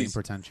the love 60s, getting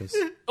pretentious.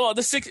 Well,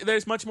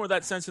 there's much more of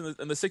that sense in the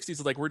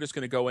 60s. Like, we're just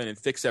going to go in and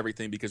fix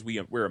everything because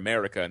we're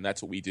America and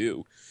that's what we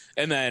do.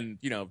 And then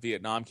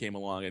Vietnam came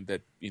along, and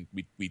that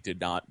we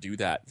did not do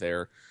that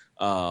there.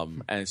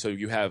 And so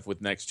you have, with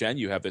Next Gen,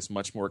 you have this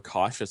much more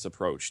cautious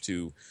approach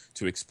to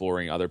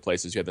exploring other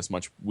places. You have this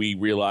we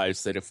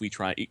realize that if we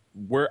try,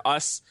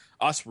 us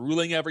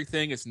ruling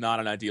everything is not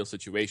an ideal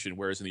situation.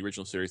 Whereas in the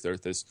original series,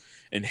 there's this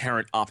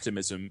inherent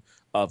optimism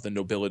of the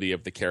nobility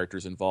of the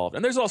characters involved.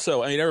 And there's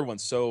also,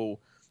 everyone's so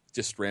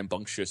just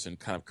rambunctious and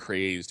kind of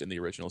crazed in the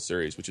original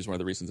series, which is one of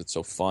the reasons it's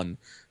so fun.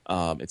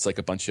 It's like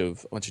a bunch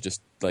of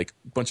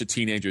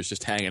teenagers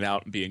just hanging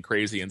out and being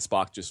crazy, and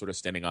Spock just sort of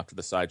standing off to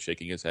the side,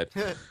 shaking his head.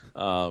 Yeah,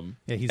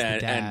 he's the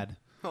dad.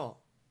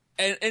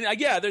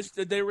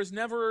 There was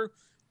never,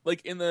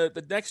 like, in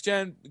the Next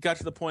Gen got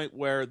to the point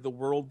where the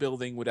world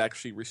building would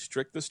actually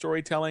restrict the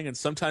storytelling, and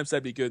sometimes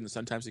that'd be good and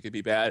sometimes it could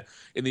be bad.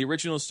 In the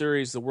original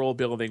series, the world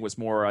building was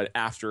more an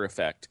after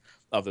effect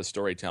of the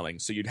storytelling.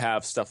 So you'd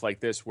have stuff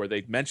like this where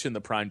they'd mention the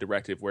Prime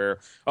Directive where,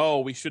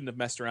 we shouldn't have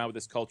messed around with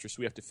this culture, so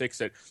we have to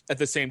fix it. At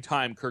the same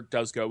time, Kirk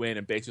does go in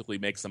and basically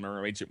makes them an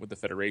arrangement with the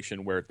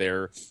Federation where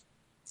they're,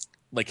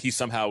 like, he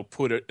somehow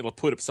put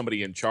up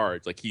somebody in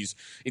charge. Like, he's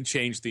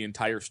changed the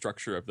entire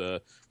structure of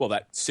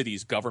that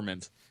city's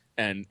government.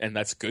 And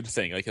that's a good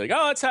thing. Like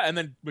that's and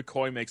then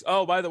McCoy makes,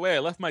 by the way, I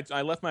left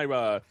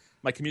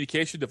my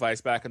communication device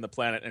back on the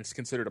planet, and it's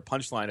considered a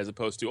punchline as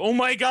opposed to, oh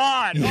my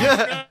god,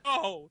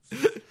 oh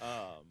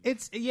no.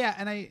 It's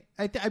and I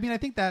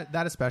think that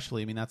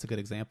especially, that's a good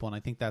example, and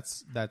I think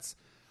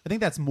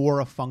that's more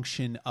a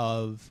function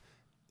of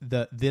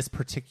this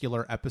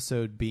particular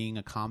episode being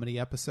a comedy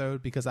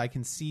episode, because I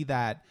can see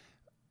that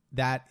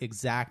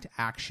exact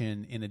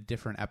action in a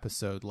different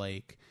episode,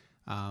 like.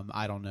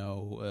 I don't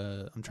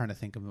know. I'm trying to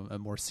think of a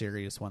more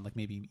serious one, like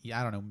maybe,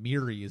 I don't know,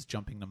 Miri is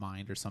jumping to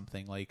mind or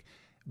something, like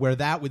where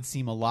that would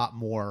seem a lot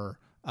more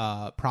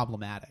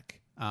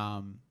problematic.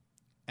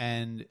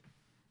 And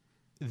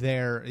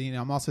there,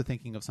 I'm also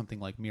thinking of something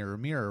like Mirror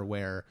Mirror,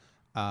 where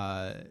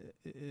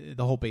the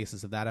whole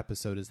basis of that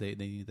episode is they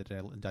need the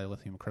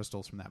dilithium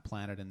crystals from that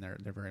planet, and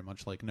they're very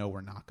much like, no,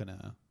 we're not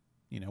gonna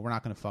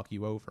fuck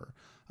you over,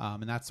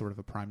 and that's sort of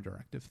a Prime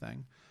Directive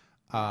thing.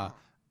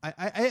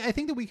 I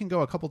think that we can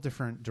go a couple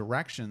different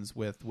directions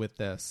with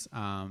this,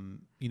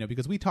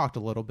 because we talked a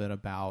little bit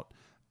about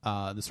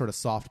the sort of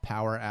soft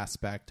power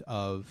aspect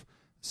of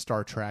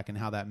Star Trek and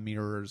how that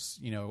mirrors,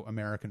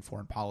 American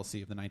foreign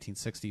policy of the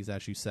 1960s,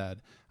 as you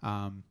said.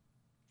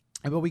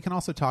 But we can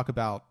also talk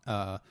about,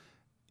 the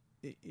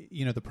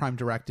Prime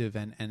Directive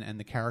and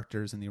the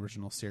characters in the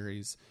original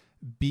series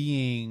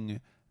being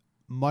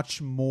much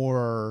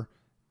more,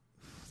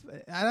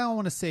 I don't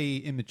want to say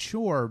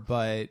immature,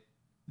 but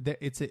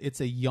it's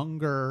a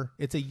younger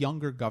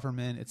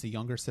government, it's a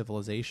younger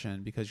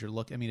civilization, because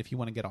if you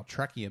want to get all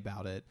Trekkie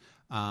about it,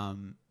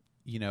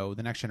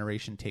 the Next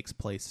Generation takes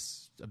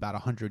place about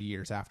 100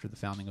 years after the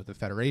founding of the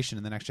Federation,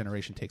 and the Next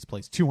Generation takes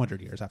place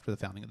 200 years after the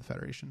founding of the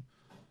Federation.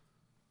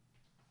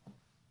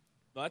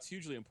 Well, that's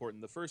hugely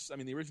important.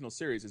 The original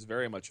series is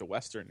very much a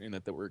Western in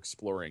that we're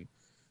exploring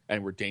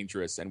and we're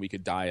dangerous and we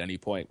could die at any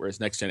point, whereas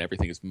Next Gen,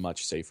 everything is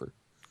much safer.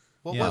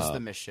 What was the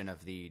mission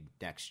of the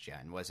next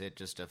gen? Was it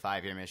just a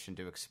 5-year mission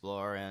to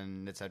explore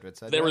and et cetera, et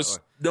cetera? There was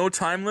no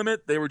time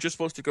limit. They were just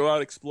supposed to go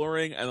out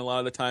exploring, and a lot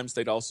of the times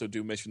they'd also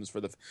do missions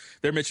for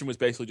their mission was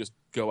basically just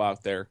go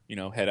out there,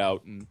 head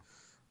out and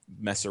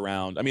mess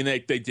around. I mean, they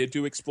did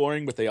do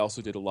exploring, but they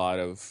also did a lot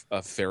of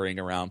ferrying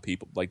around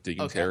people, like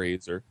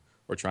dignitaries or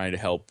trying to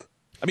help.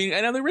 I mean,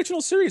 and on the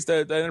original series,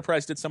 the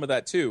Enterprise did some of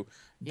that too.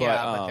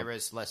 But there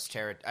was less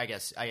territory. I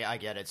guess I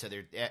get it. So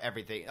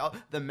everything. Oh,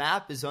 the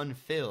map is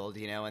unfilled,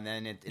 and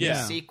then in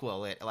the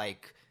sequel, it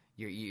like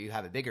you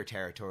have a bigger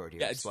territory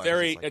to explore.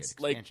 It's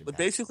like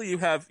basically you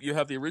have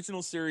the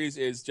original series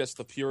is just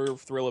the pure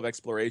thrill of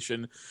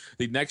exploration.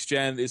 The next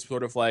gen is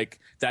sort of like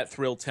that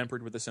thrill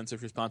tempered with a sense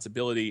of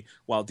responsibility,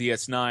 while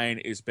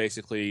DS9 is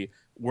basically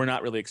we're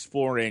not really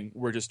exploring,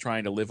 we're just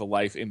trying to live a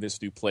life in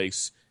this new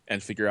place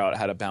and figure out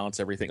how to balance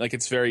everything. Like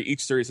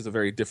each series has a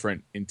very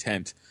different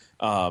intent.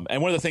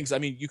 And one of the things, I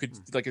mean, you could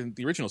like in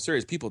the original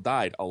series, people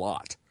died a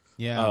lot.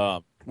 Yeah.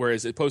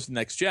 Whereas opposed to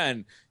next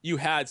gen, you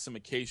had some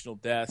occasional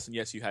deaths, and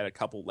yes, you had a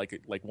couple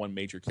like one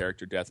major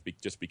character death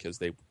just because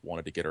they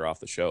wanted to get her off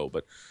the show.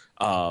 But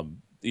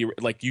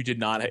you did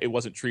not. It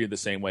wasn't treated the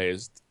same way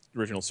as the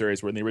original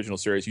series. Where in the original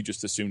series, you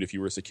just assumed if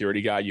you were a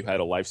security guy, you had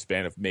a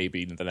lifespan of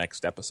maybe the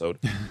next episode.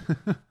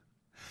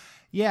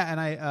 Yeah, and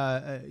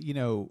I,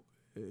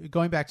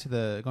 going back to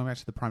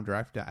the Prime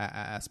Directive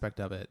aspect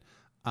of it.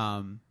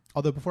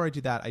 Although before I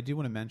do that, I do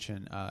want to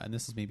mention, and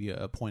this is maybe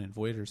a point in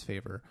Voyager's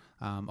favor,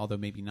 although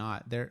maybe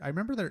not. I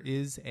remember there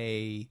is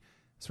a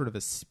sort of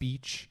a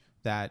speech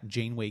that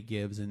Janeway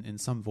gives in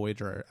some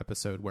Voyager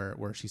episode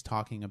where she's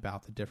talking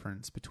about the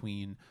difference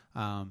between,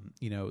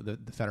 the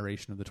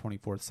Federation of the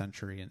 24th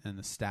century and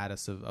the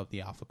status of the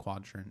Alpha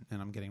Quadrant.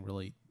 And I'm getting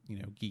really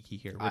geeky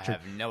here. Richard, I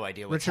have no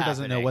idea what's Richard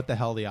doesn't happening. know what the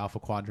hell the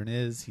Alpha Quadrant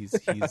is. He's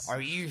Are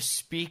you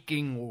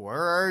speaking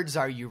words?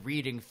 Are you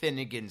reading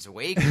Finnegan's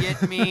Wake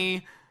at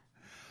me?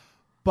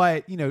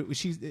 But,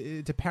 she's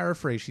to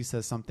paraphrase, she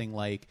says something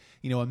like,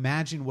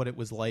 imagine what it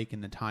was like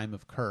in the time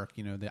of Kirk.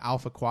 The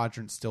Alpha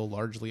Quadrant still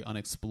largely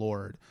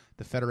unexplored,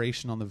 the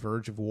Federation on the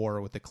verge of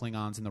war with the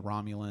Klingons and the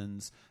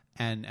Romulans,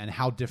 and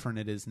how different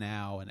it is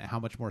now, and how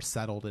much more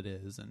settled it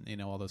is,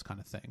 and all those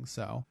kind of things.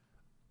 So,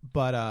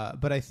 but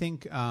I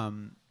think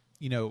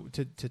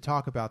to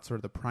talk about sort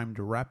of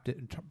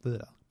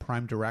the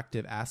Prime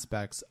Directive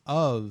aspects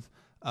of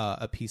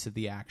a piece of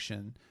the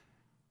action.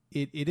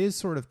 It is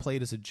sort of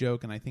played as a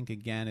joke, and I think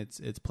again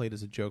it's played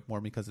as a joke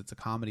more because it's a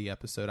comedy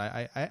episode.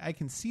 I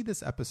can see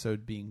this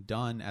episode being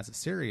done as a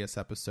serious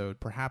episode,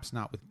 perhaps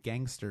not with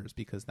gangsters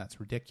because that's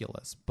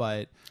ridiculous.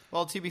 But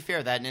well, to be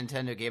fair, that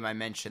Nintendo game I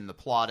mentioned, the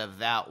plot of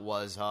that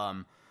was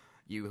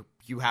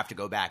you have to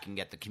go back and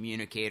get the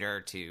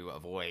communicator to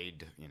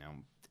avoid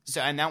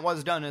So, and that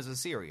was done as a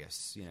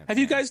serious. Have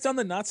you guys done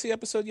the Nazi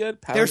episode yet?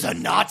 There's a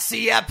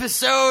Nazi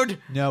episode.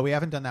 No, we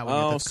haven't done that one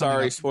yet. Oh,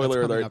 sorry,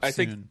 spoiler alert.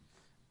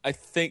 I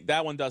think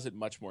that one does it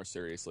much more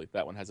seriously.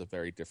 That one has a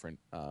very different.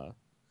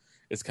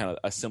 It's kind of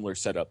a similar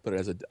setup, but it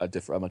has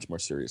a much more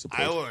serious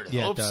approach. I would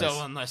hope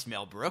so, unless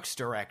Mel Brooks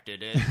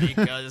directed it,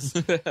 because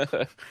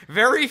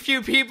very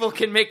few people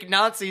can make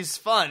Nazis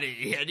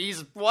funny, and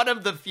he's one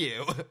of the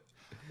few.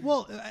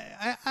 Well,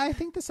 I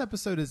think this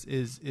episode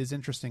is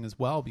interesting as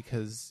well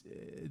because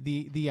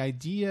the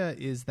idea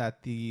is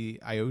that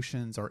the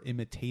Iosians are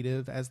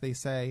imitative, as they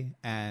say,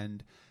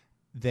 and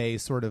they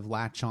sort of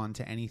latch on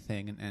to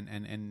anything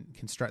and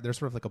construct. They're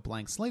sort of like a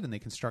blank slate, and they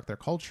construct their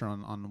culture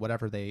on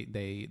whatever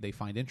they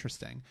find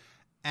interesting.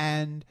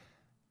 And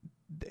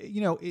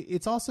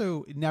it's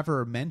also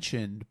never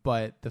mentioned,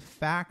 but the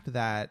fact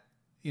that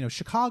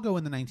Chicago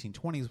in the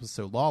 1920s was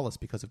so lawless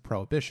because of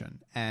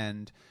Prohibition,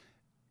 and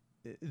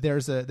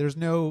there's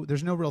no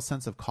real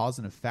sense of cause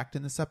and effect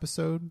in this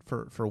episode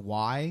for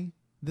why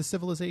the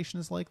civilization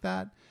is like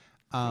that.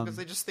 Because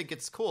they just think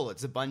it's cool.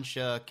 It's a bunch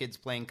of kids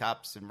playing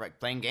cops and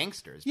playing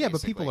gangsters. Yeah,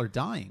 basically. But people are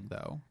dying,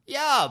 though.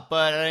 Yeah,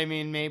 but I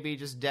mean, maybe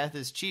just death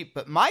is cheap.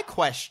 But my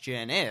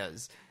question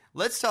is,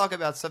 let's talk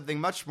about something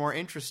much more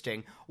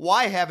interesting.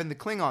 Why haven't the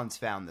Klingons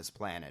found this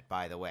planet,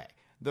 by the way?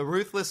 The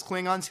ruthless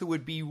Klingons who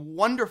would be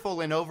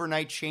wonderful in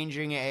overnight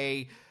changing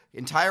a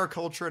entire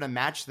culture to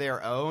match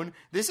their own.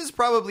 This is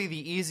probably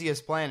the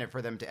easiest planet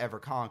for them to ever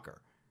conquer.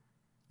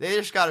 They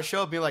just got to show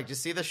up and be like, "Do you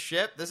see the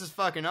ship? This is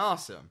fucking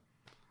awesome."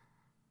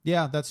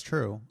 Yeah, that's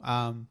true.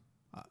 I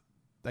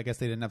guess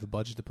they didn't have a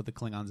budget to put the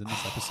Klingons in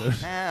this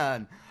episode.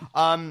 Man,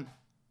 I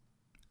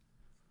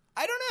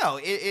don't know.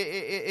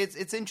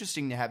 It's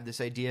interesting to have this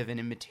idea of an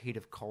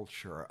imitative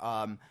culture.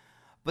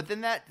 But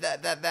then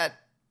that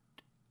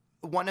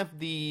one of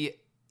the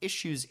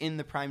issues in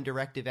the Prime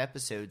Directive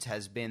episodes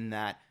has been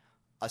that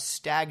a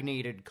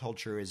stagnated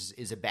culture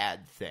is a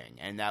bad thing,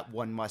 and that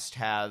one must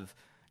have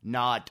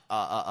not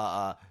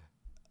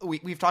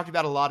We've talked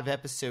about a lot of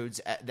episodes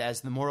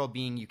as the moral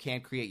being you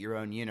can't create your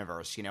own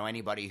universe.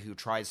 Anybody who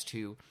tries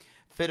to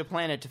fit a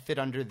planet to fit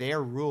under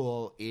their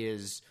rule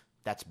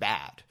that's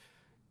bad.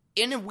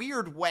 In a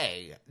weird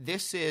way,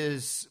 this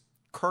is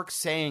Kirk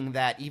saying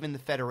that even the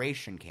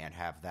Federation can't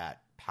have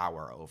that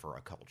power over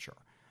a culture.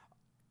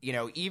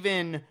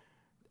 Even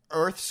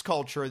Earth's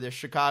culture, the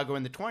Chicago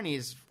in the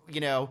 20s,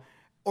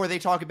 or they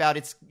talk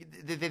about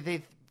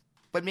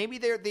but maybe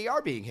they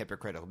are being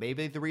hypocritical.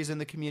 Maybe the reason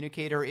the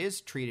Communicator is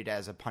treated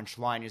as a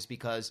punchline is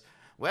because,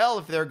 well,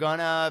 if they're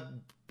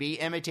gonna be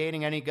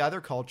imitating any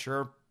other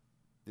culture,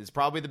 it's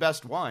probably the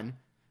best one.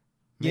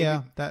 Maybe,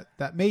 yeah,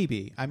 that may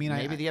be. I mean,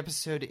 maybe the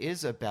episode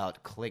is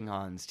about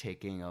Klingons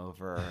taking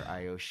over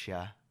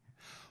Iosha.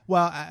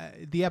 Well,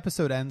 the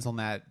episode ends on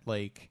that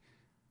like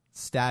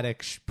static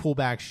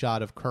pullback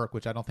shot of Kirk,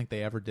 which I don't think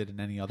they ever did in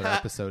any other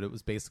episode. It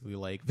was basically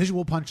like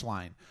visual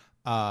punchline,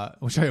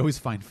 which I always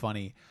find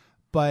funny.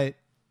 But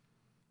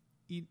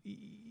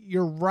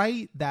you're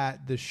right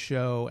that the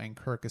show, and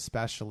Kirk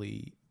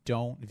especially,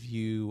 don't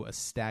view a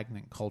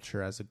stagnant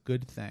culture as a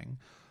good thing.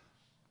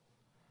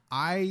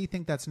 I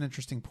think that's an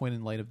interesting point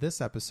in light of this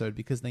episode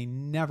because they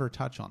never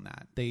touch on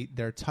that.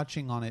 They're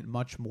touching on it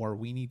much more.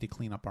 We need to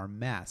clean up our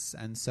mess.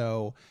 And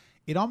so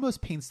it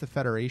almost paints the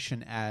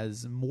Federation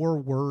as more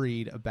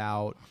worried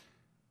about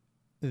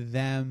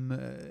them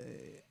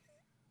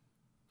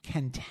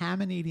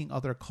contaminating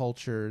other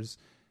cultures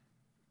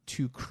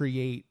to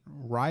create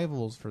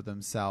rivals for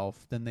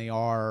themselves than they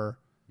are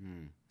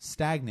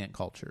stagnant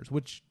cultures,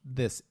 which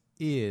this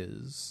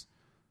is.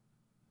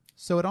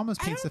 So it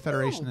almost paints the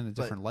Federation in a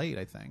different light,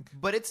 I think.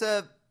 But it's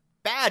a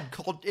bad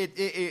culture.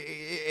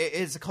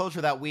 It's a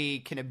culture that we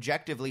can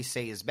objectively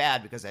say is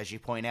bad because, as you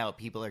point out,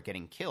 people are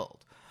getting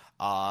killed.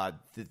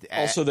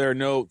 Also, there are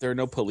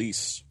no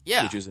police,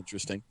 which is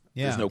interesting.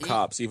 Yeah. There's no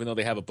cops, even though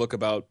they have a book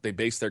they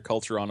base their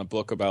culture on a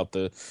book about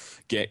the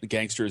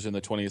gangsters in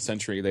the 20th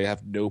century. They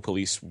have no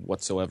police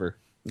whatsoever.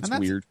 It's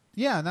weird.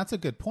 Yeah, and that's a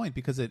good point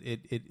because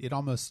it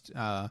almost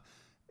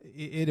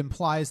it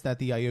implies that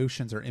the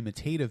Ioshians are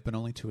imitative, but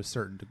only to a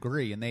certain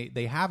degree, and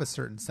they have a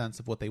certain sense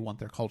of what they want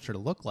their culture to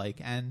look like,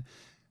 and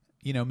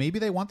maybe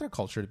they want their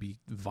culture to be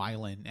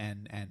violent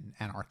and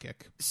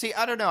anarchic. See,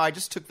 I don't know. I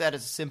just took that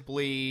as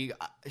simply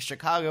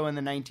Chicago in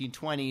the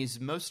 1920s.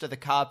 Most of the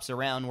cops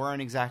around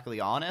weren't exactly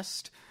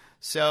honest.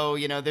 So,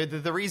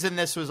 the reason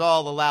this was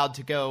all allowed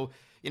to go,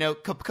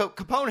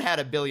 Capone had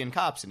 1 billion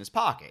cops in his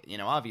pocket,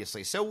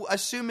 obviously. So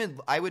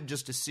I would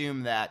just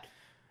assume that,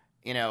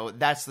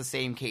 that's the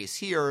same case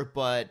here,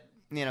 but,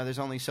 there's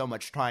only so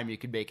much time you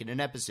could make in an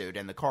episode,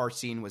 and the car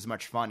scene was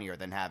much funnier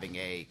than having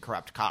a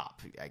corrupt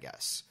cop, I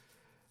guess.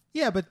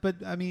 Yeah, but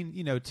I mean,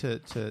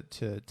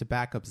 to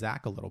back up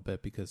Zach a little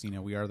bit because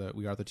we are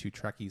the two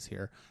Trekkies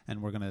here,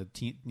 and we're gonna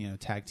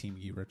tag team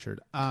you,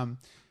 Richard.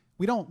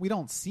 We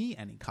don't see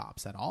any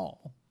cops at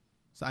all.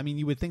 So I mean,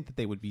 you would think that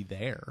they would be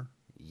there.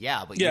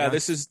 Yeah, but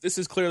this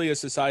is clearly a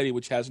society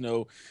which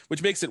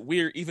makes it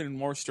weird, even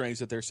more strange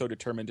that they're so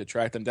determined to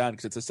track them down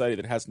because it's a society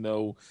that has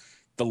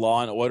the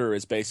law and order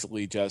is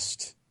basically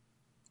just.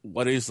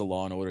 What is the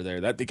law and order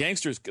there? That the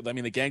gangsters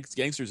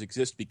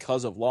exist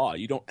because of law.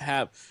 You don't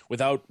have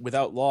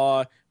without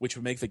law, which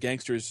would make the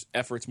gangsters'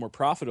 efforts more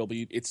profitable.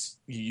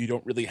 You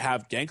don't really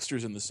have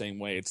gangsters in the same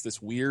way. It's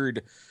this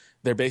weird.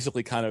 They're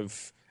basically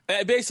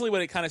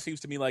what it kind of seems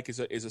to me like is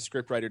a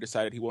scriptwriter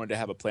decided he wanted to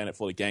have a planet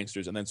full of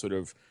gangsters and then sort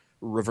of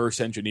reverse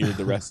engineered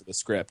the rest of the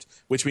script,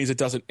 which means it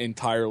doesn't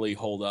entirely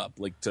hold up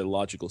to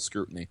logical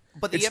scrutiny.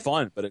 But it's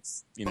fun, but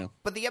it's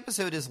But the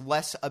episode is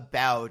less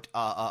about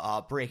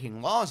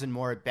breaking laws and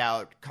more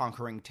about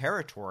conquering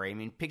territory. I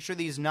mean, picture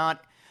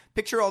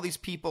all these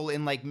people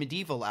in like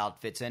medieval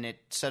outfits, and it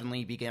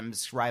suddenly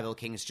becomes rival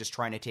kings just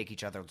trying to take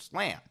each other's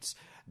lands.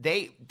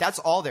 That's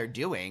all they're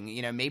doing.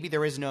 Maybe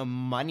there is no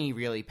money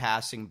really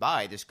passing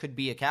by. This could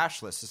be a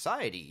cashless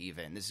society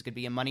even. This could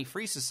be a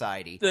money-free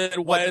society.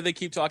 Then why do they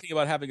keep talking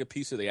about having a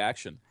piece of the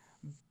action?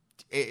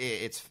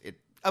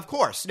 Of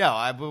course.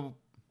 No,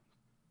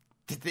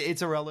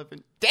 it's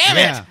irrelevant. Damn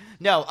it!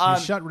 No,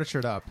 shut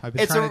Richard up. I've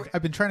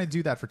been trying to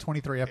do that for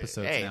 23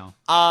 episodes now.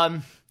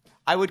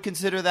 I would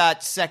consider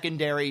that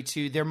secondary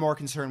to they're more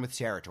concerned with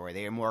territory.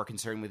 They are more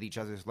concerned with each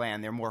other's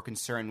land. They're more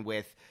concerned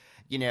with,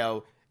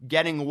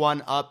 getting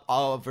one up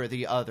over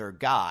the other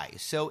guy.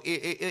 So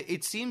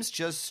it seems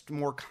just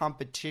more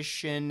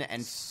competition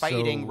and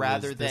fighting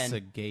rather than... is this a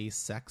gay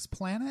sex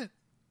planet?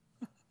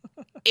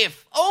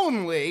 If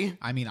only!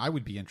 I mean, I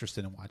would be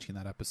interested in watching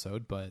that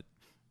episode, but...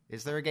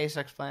 Is there a gay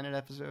sex planet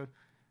episode?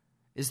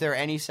 Is there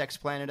any sex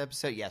planet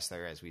episode? Yes,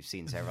 there is. We've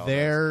seen several.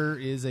 There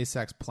is a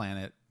sex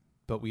planet,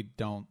 but we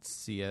don't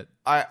see it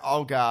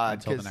oh God,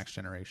 until the next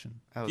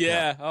generation. Oh,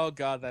 yeah. God. Oh,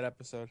 God, that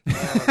episode.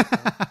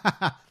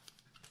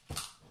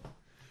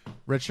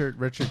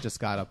 Richard just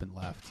got up and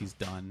left. He's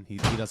done. He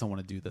doesn't want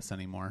to do this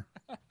anymore.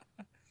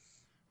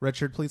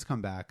 Richard, please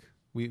come back.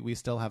 We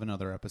still have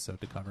another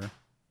episode to cover.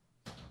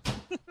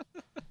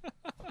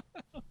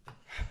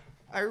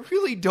 I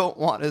really don't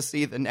want to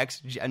see the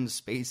next gen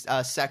space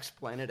sex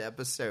planet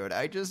episode.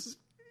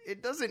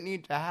 It doesn't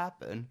need to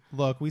happen.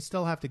 Look, we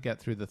still have to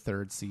get through the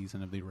 3rd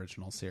season of the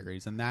original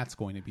series, and that's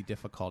going to be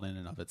difficult in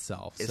and of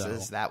itself.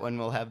 Is that when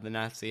we'll have the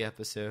Nazi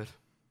episode?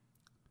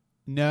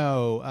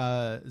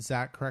 No,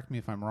 Zach, correct me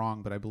if I'm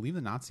wrong, but I believe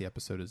the Nazi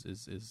episode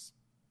is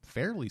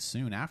fairly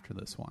soon after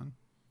this one.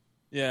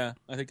 Yeah,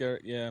 I think.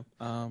 Yeah.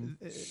 I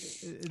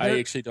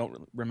actually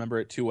don't remember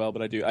it too well,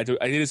 but I do. It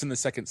is in the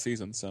second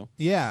season, so.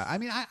 Yeah, I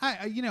mean,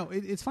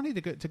 it's funny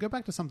to go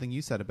back to something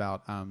you said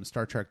about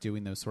Star Trek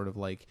doing those sort of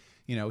like,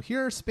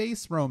 here are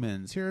space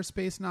Romans, here are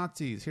space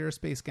Nazis, here are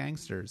space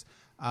gangsters.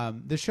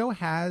 The show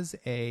has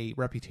a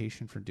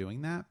reputation for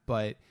doing that,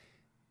 but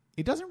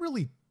it doesn't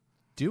really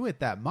do it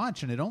that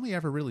much, and it only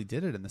ever really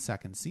did it in the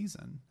second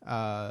season.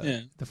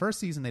 The first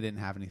season they didn't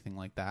have anything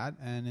like that,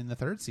 and in the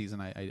third season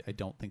I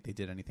don't think they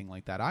did anything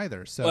like that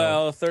either. So,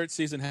 well, the third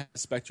season has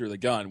Spectre of the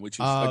Gun, which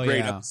is a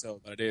great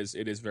episode, but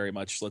it is very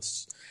much one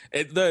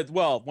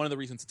of the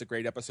reasons it's a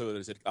great episode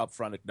is it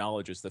upfront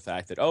acknowledges the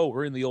fact that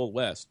we're in the Old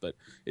West, but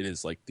it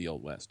is like the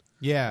Old West.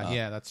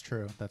 Yeah, that's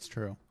true.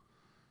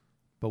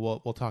 But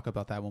we'll talk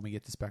about that when we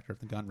get to Spectre of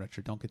the Gun,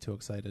 Richard. Don't get too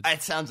excited.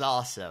 It sounds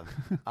awesome.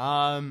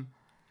 I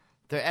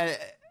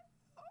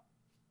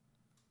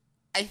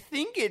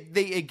think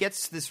it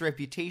gets this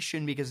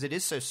reputation because it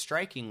is so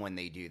striking when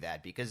they do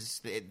that, because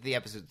the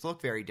episodes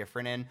look very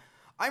different, and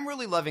I'm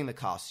really loving the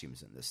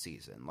costumes in this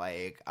season.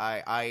 Like,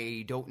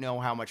 I don't know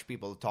how much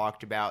people have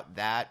talked about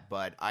that,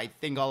 but I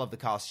think all of the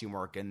costume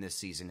work in this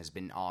season has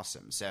been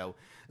awesome. So,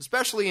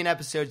 especially in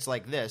episodes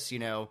like this,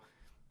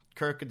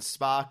 Kirk and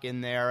Spock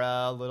in their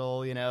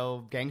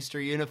little,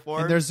 gangster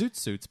uniforms. And their zoot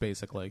suits,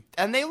 basically.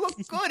 And they look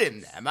good in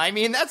them. I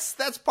mean, that's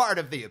part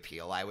of the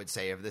appeal, I would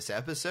say, of this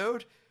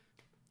episode.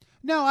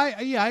 No,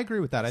 I agree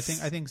with that. I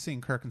think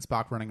seeing Kirk and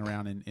Spock running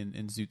around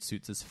in zoot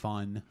suits is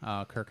fun.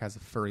 Kirk has a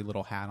furry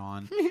little hat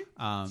on.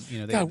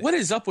 God, what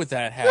is up with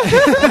that hat?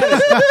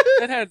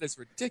 That hat is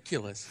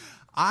ridiculous.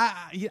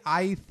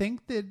 I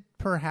think that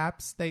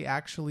perhaps they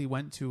actually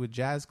went to a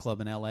jazz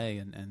club in L.A.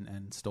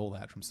 and stole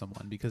that from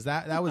someone, because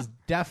that was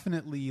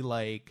definitely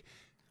like,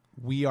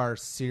 we are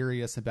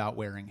serious about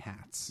wearing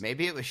hats.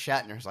 Maybe it was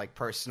Shatner's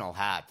personal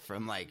hat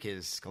from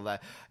his.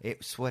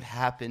 It's what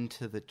happened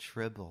to the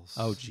Tribbles.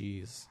 Oh,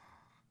 jeez.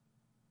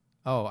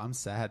 Oh, I'm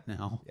sad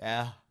now.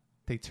 Yeah.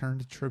 They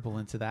turned Tribble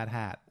into that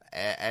hat.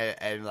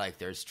 And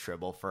there's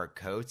Tribble fur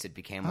coats. It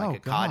became a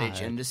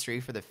cottage industry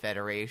for the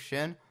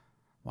Federation.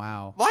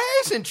 Wow.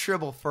 Why isn't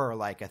Tribble fur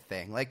a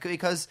thing?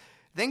 Because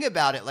think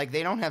about it.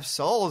 They don't have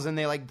souls and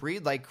they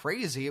breed like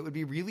crazy. It would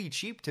be really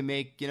cheap to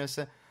make,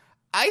 so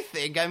I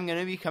think I'm going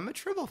to become a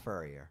Tribble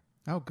furrier.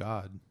 Oh,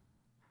 God.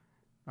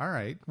 All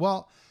right.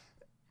 Well,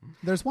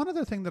 there's one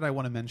other thing that I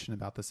want to mention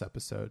about this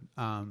episode.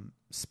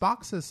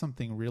 Spock says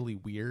something really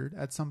weird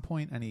at some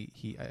point, and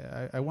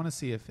I want to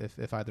see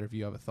if either of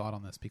you have a thought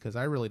on this, because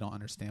I really don't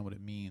understand what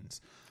it means.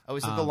 Oh,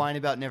 is it the line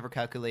about never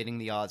calculating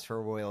the odds for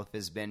a Royal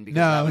Fizbin?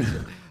 No.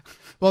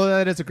 Well,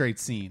 that is a great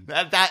scene.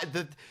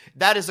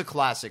 That is a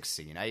classic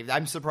scene.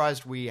 I'm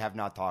surprised we have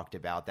not talked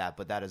about that,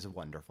 but that is a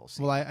wonderful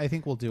scene. Well, I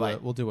think we'll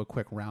do a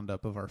quick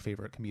roundup of our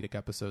favorite comedic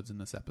episodes in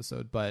this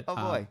episode. But oh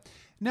boy,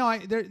 no,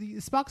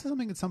 Spock says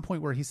something at some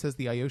point where he says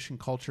the Ioshan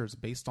culture is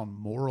based on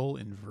moral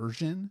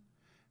inversion.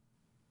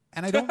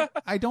 And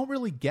I don't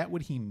really get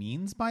what he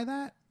means by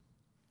that.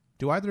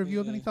 Do either of you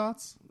have any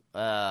thoughts?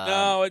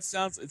 No, it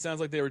sounds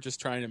like they were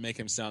just trying to make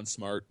him sound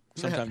smart.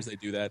 Sometimes they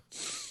do that.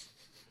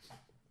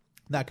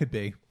 That could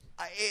be.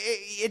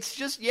 It's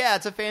just,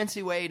 it's a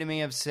fancy way to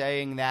me of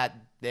saying that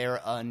they're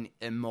an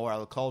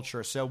immoral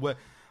culture. So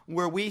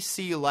where we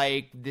see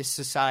this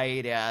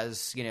society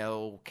as,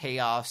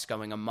 chaos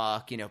going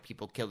amok,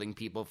 people killing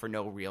people for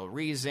no real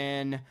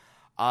reason.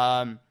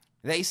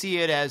 They see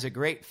it as a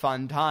great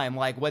fun time.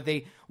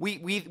 We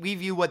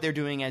view what they're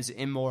doing as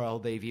immoral.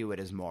 They view it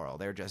as moral.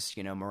 They're just,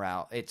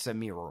 morale. It's a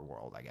mirror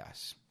world, I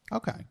guess.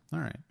 Okay. All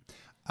right.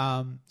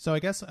 So I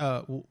guess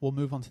we'll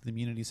move on to the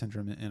immunity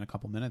syndrome in a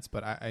couple minutes,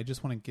 but I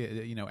just want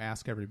to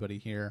ask everybody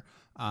here,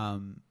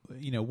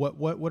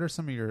 what are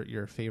some of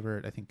your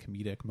favorite, I think,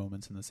 comedic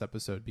moments in this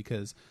episode?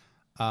 Because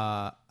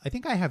I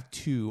think I have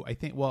two. I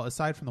think, well,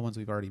 aside from the ones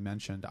we've already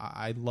mentioned,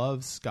 I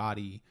love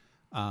Scotty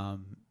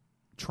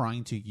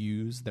trying to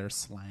use their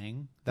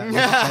slang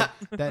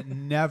that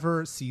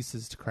never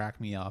ceases to crack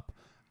me up.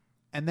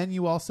 And then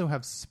you also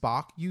have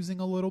Spock using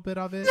a little bit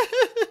of it.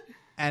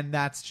 And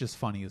that's just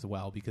funny as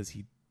well, because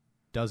he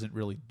doesn't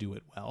really do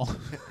it well.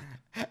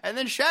 And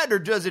then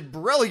Shatner does it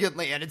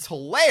brilliantly, and it's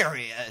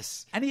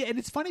hilarious. And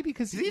it's funny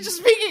because he's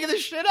just making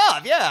this shit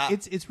up. Yeah,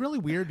 it's really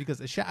weird because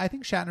I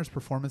think Shatner's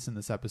performance in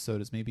this episode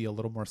is maybe a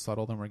little more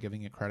subtle than we're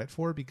giving it credit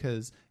for,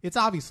 because it's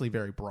obviously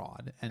very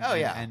broad. And,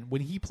 and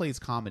when he plays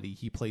comedy,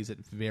 he plays it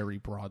very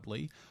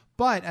broadly.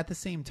 But at the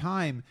same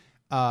time,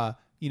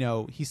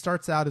 he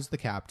starts out as the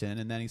captain,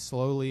 and then he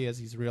slowly, as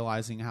he's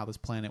realizing how this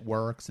planet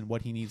works and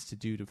what he needs to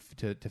do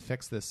to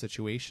fix this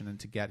situation and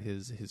to get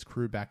his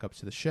crew back up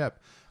to the ship,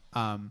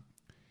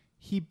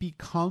 he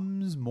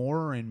becomes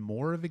more and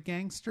more of a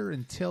gangster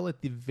until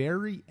at the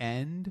very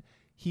end,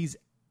 he's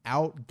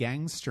out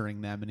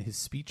gangstering them in his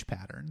speech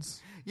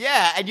patterns.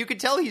 Yeah, and you can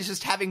tell he's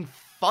just having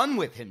fun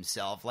with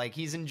himself.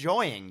 He's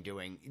enjoying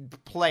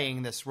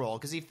playing this role,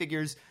 because he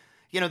figures,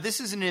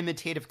 this is an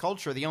imitative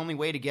culture. The only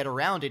way to get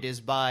around it is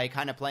by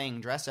kind of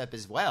playing dress up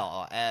as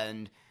well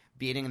and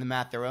beating them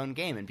at their own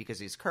game. And because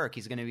he's Kirk,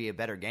 he's going to be a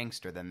better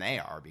gangster than they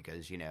are,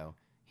 because,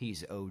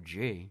 He's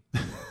OG.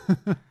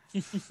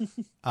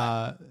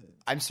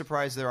 I'm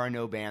surprised there are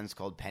no bands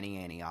called Penny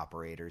Ante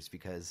Operators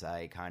because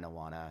I kind of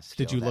want to.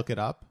 Did you look it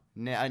up?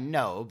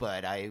 No,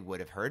 but I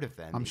would have heard of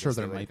them. I'm sure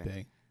there might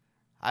be.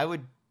 I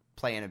would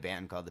play in a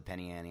band called the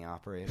Penny Ante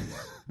Operators.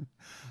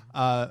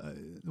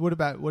 What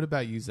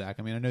about you, Zach?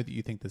 I mean, I know that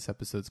you think this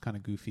episode's kind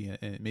of goofy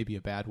in maybe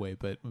a bad way,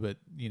 but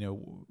you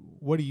know,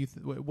 what do you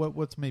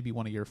what's maybe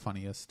one of your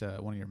funniest,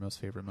 one of your most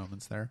favorite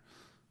moments there?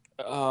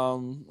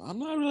 I'm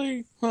not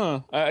really.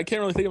 I can't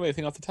really think of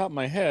anything off the top of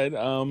my head.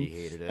 You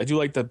hated it. I do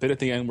like the bit at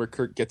the end where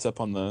Kirk gets up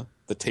on the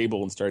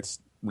table and starts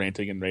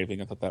ranting and raving.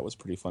 I thought that was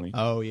pretty funny.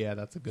 Oh yeah,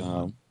 that's a good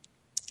one.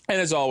 And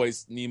as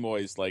always,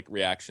 Nimoy's like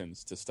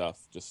reactions to stuff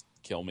just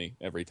kill me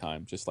every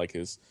time. Just like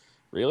his,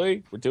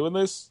 really? We're doing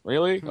this?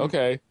 Really?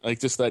 Okay. Like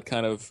just that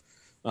kind of,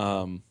 I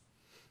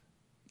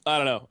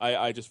don't know.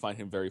 I just find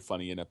him very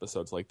funny in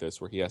episodes like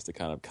this where he has to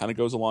kind of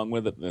goes along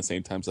with it, and at the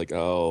same time, it's like,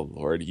 oh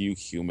Lord, you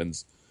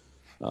humans.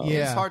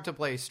 It's hard to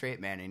play a straight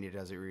man, and he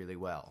does it really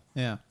well.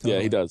 Yeah, totally.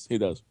 Yeah, he does. He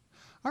does.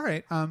 All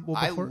right. Well,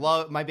 I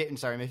love my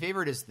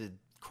favorite is the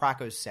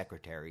Krako's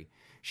secretary.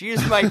 She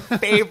is my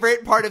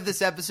favorite part of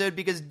this episode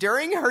because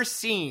during her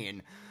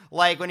scene,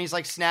 like when he's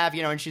like snap,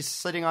 you know, and she's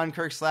sitting on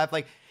Kirk's lap,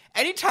 like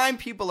anytime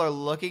people are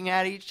looking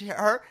at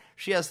her,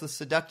 she has the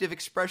seductive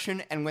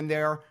expression, and when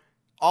they're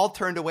all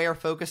turned away or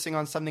focusing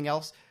on something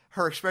else,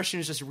 her expression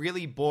is just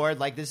really bored,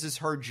 like this is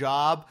her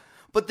job.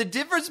 But the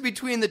difference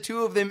between the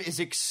two of them is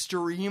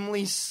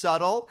extremely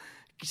subtle.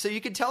 So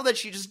you can tell that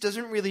she just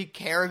doesn't really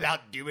care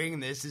about doing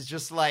this. It's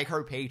just like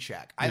her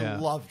paycheck. I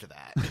loved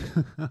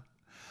that.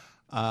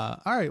 All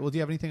right. Well, do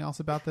you have anything else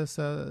about this,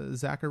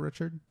 Zach or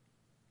Richard?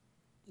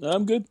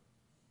 I'm good.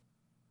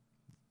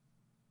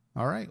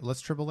 All right.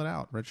 Let's triple it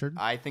out, Richard.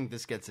 I think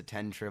this gets a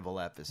 10 triple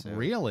episode.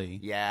 Really?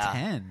 Yeah.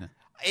 10?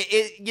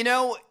 You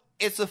know,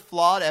 it's a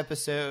flawed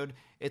episode.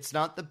 It's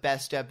not the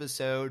best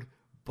episode,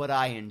 but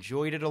I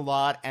enjoyed it a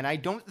lot. And I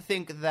don't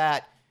think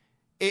that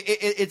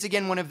it's,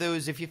 again, one of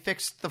those, if you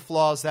fixed the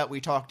flaws that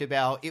we talked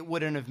about, it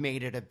wouldn't have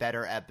made it a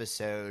better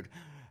episode.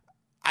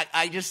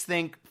 I just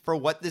think for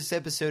what this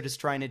episode is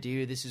trying to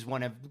do, this is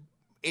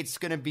it's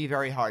going to be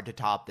very hard to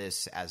top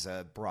this as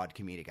a broad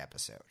comedic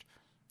episode.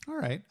 All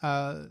right.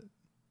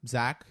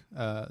 Zach,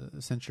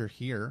 since you're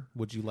here,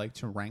 would you like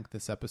to rank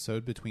this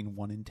episode between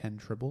 1 and 10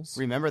 tribbles?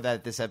 Remember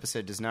that this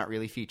episode does not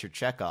really feature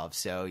Chekhov,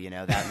 so you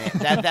know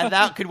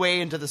that could weigh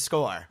into the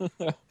score.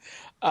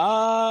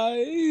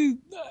 I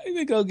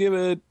think I'll give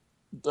it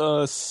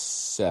a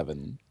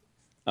 7.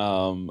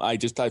 I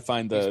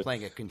find he's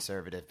playing it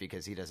conservative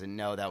because he doesn't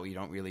know that we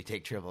don't really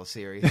take Tribble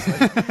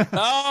seriously.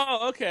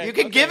 Oh, okay. You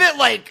can give it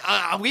like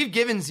we've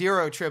given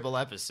 0 Tribble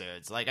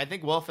episodes. Like I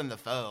think Wolf in the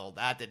Fold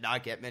that did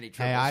not get many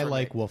Tribbles. Hey, I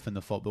like Wolf in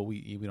the Fold, but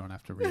we don't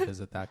have to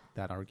revisit that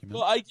argument.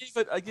 Well, I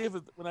gave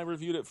it when I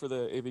reviewed it for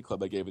the AV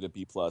Club. I gave it a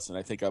B+, and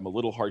I think I'm a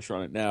little harsher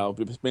on it now,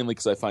 but it's mainly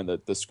because I find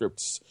that the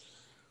scripts.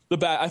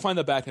 I find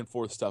the back and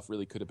forth stuff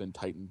really could have been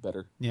tightened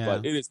better. Yeah.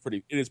 But it is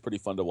pretty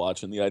fun to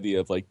watch, and the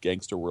idea of like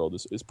Gangster World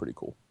is pretty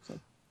cool. So.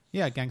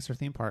 Yeah, Gangster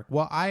Theme Park.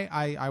 Well,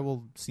 I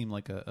will seem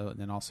like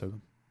and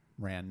also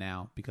ran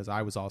now because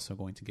I was also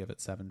going to give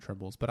it 7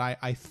 tribbles, but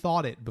I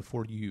thought it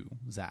before you,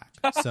 Zach.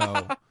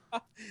 So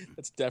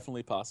that's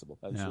definitely possible.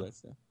 That's yeah. right.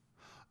 Yeah.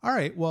 All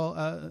right.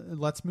 Well,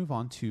 let's move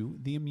on to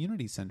the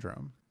immunity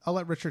syndrome. I'll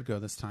let Richard go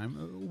this time.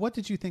 What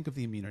did you think of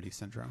the immunity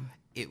syndrome?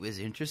 It was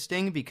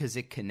interesting because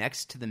it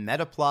connects to the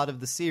meta plot of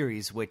the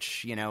series,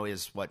 which, you know,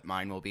 is what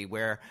mine will be,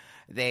 where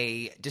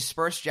they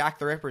disperse Jack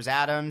the Ripper's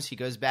atoms. He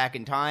goes back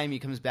in time. He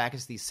comes back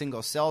as these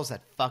single cells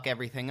that fuck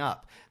everything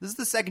up. This is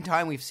the second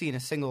time we've seen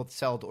a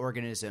single-celled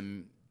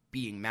organism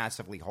being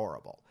massively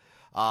horrible.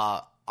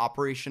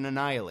 Operation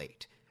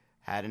Annihilate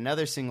had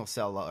another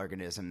single-cell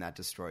organism that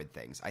destroyed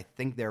things. I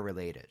think they're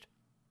related.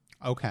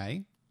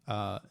 Okay.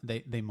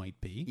 They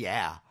might be.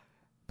 Yeah.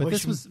 But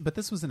this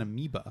was an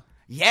amoeba.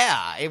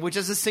 Yeah, which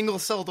is a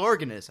single-celled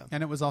organism.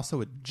 And it was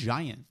also a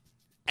giant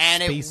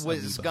and space it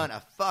was amoeba.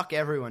 Gonna fuck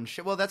everyone.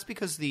 Well, that's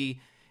because the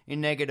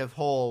negative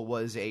hole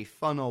was a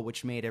funnel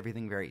which made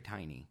everything very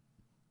tiny.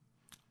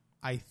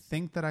 I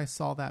think that I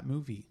saw that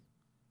movie,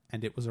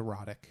 and it was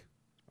erotic.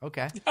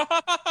 Okay.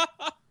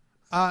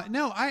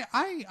 No,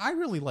 I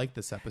really like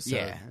this episode.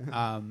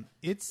 Yeah.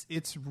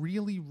 It's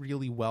really,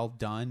 really well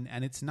done,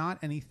 and it's not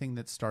anything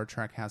that Star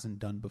Trek hasn't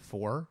done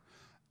before.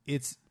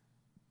 It's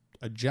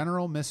a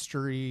general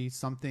mystery.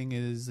 Something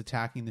is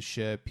attacking the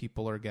ship.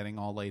 People are getting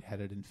all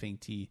lightheaded and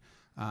fainty,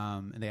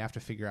 and they have to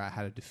figure out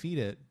how to defeat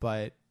it.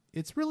 But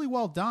it's really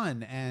well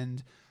done,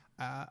 and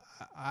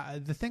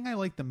the thing I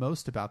like the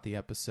most about the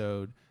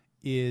episode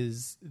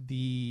is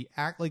the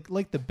act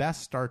like the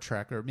best Star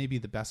Trek or maybe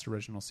the best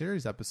original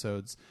series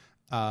episodes.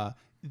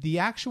 The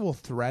actual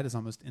thread is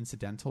almost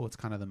incidental. It's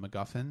kind of the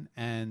MacGuffin,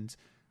 and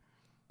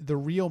the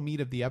real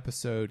meat of the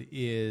episode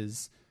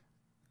is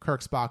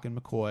Kirk, Spock,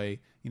 and McCoy.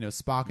 You know,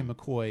 Spock and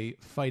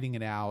McCoy fighting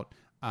it out.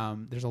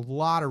 There's a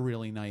lot of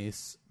really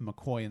nice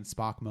McCoy and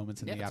Spock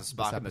moments in the it's a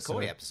Spock and episode.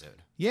 McCoy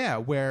episode. Yeah,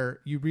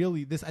 where you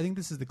really I think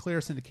this is the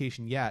clearest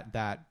indication yet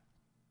that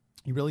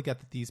you really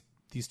get that these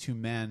two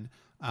men.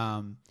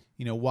 While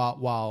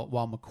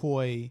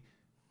McCoy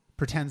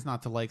pretends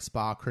not to like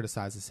Spock,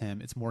 criticizes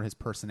him, it's more his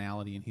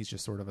personality, and he's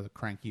just sort of a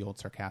cranky old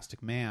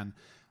sarcastic man.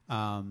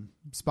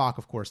 Spock,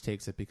 of course,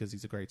 takes it because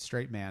he's a great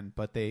straight man,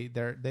 but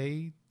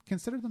they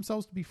consider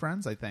themselves to be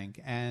friends, I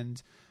think,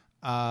 and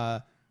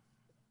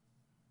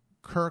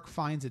Kirk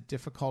finds it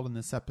difficult in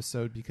this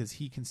episode because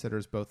he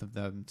considers both of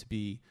them to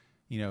be,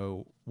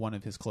 one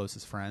of his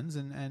closest friends,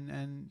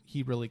 and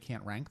he really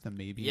can't rank them.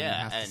 Maybe Yeah, and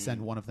he has and to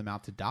send one of them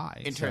out to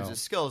die. In terms of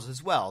skills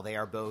as well,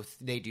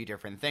 they do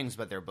different things,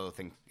 but they're both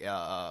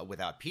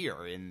without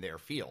peer in their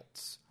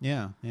fields.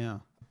 Yeah.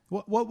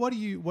 What do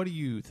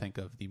you think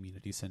of the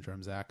immunity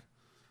syndrome, Zach?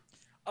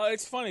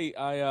 It's funny.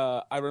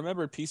 I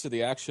remember a piece of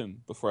the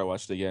action before I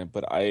watched it again,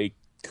 but I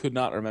could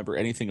not remember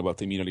anything about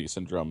the immunity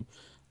syndrome.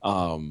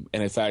 And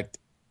in fact,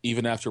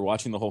 even after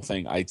watching the whole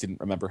thing, I didn't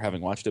remember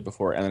having watched it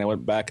before. And then I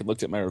went back and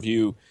looked at my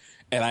review,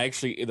 and I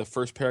actually, in the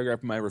first paragraph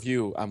of my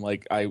review, I'm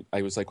like, I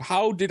was like,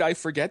 how did I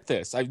forget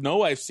this? I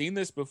know I've seen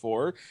this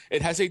before.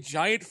 It has a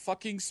giant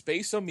fucking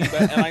space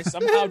amoeba, and I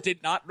somehow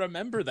did not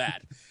remember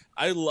that.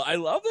 I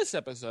love this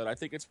episode. I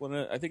think it's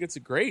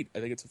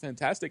a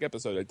fantastic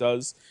episode. It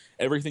does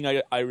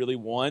everything I really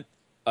want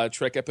a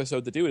Trek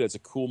episode to do. It has a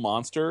cool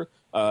monster.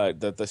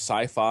 The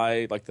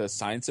sci-fi, like the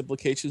science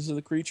implications of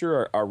the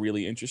creature are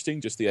really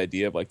interesting. Just the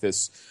idea of like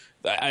this,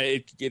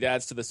 it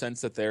adds to the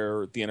sense that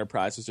the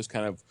Enterprise is just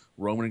kind of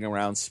roaming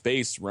around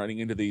space, running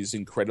into these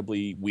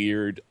incredibly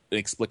weird,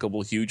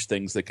 inexplicable, huge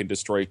things that can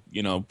destroy,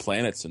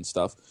 planets and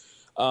stuff.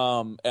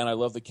 And I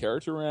love the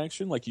character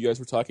reaction. Like you guys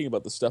were talking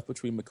about the stuff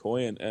between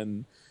McCoy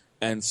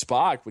and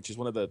Spock, which is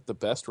one of the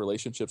best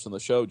relationships on the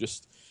show.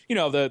 Just,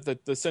 the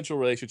central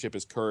relationship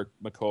is Kirk,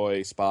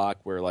 McCoy, Spock,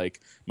 where like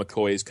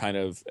McCoy's kind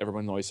of,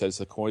 everyone always says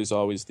McCoy's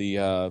always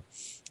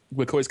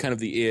McCoy's kind of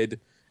the id,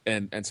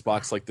 and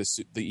Spock's like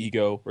the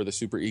ego or the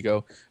super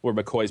ego, where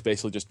McCoy's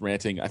basically just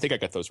ranting. I think I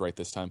got those right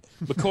this time.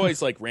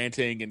 McCoy's like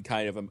ranting and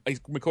kind of,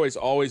 McCoy's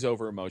always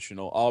over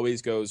emotional,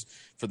 always goes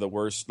for the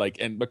worst,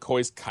 and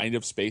McCoy's kind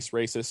of space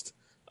racist.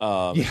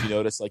 If you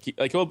notice,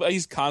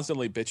 he's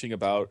constantly bitching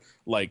about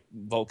like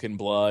Vulcan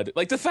blood,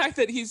 like the fact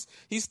that he's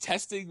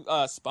testing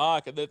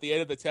Spock, and at the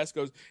end of the test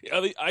goes,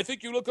 "I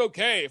think you look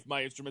okay if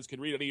my instruments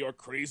can read any of your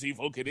crazy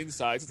Vulcan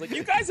insides." It's like,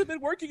 you guys have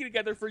been working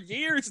together for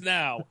years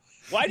now.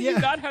 Why do you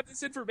not have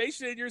this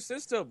information in your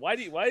system? Why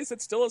is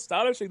it still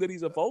astonishing that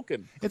he's a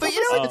Vulcan?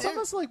 It's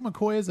almost like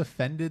McCoy is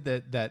offended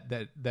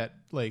that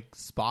like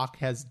Spock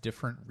has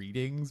different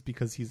readings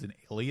because he's an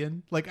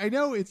alien. Like, I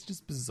know it's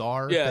just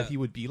bizarre that he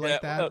would be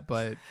like that,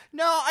 but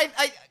no,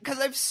 because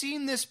I've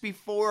seen this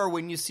before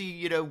when you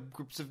see,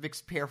 groups of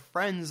mixed pair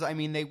friends. I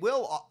mean, they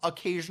will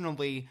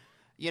occasionally,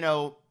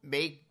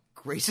 make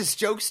racist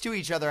jokes to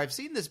each other. I've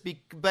seen this,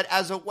 but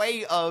as a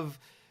way of,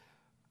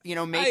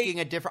 making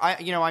a different,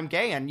 I'm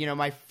gay, and,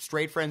 my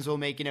straight friends will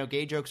make,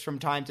 gay jokes from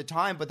time to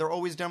time, but they're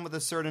always done with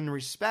a certain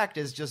respect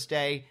as just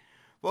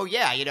well,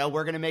 yeah,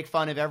 we're going to make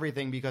fun of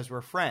everything because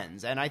we're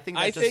friends. And I think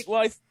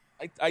that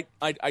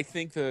I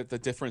think the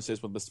difference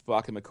is with the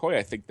Spock and McCoy,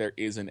 I think there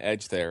is an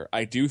edge there.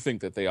 I do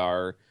think that they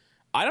are.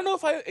 I don't know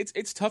if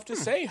it's tough to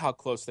say how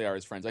close they are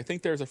as friends. I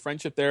think there's a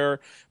friendship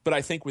there, but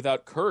I think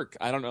without Kirk,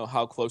 I don't know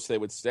how close they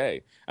would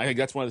stay. I think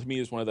that's one of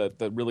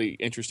the really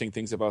interesting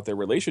things about their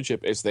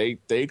relationship is they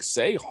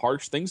say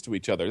harsh things to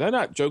each other. They're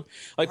not joke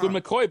like when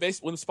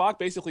Spock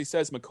basically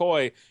says,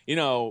 McCoy,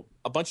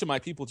 a bunch of my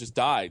people just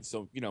died,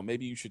 so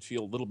maybe you should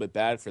feel a little bit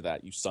bad for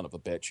that, you son of a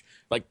bitch.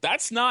 Like,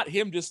 that's not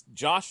him just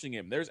joshing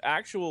him. There's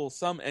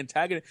some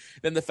antagonism.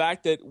 Then the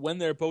fact that when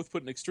they're both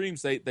put in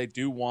extremes, they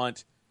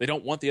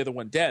don't want the other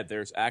one dead.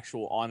 There's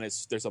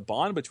there's a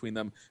bond between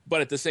them, but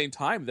at the same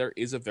time, there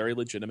is a very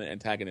legitimate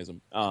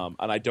antagonism. And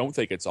I don't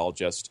think it's all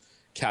just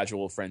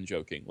casual friend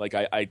joking. Like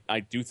I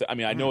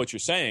know what you're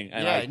saying.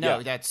 And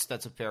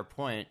that's a fair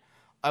point.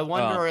 I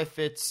wonder if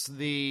it's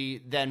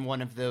then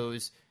one of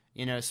those,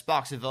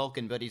 Spock's a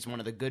Vulcan, but he's one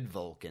of the good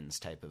Vulcans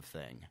type of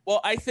thing.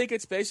 Well, I think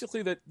it's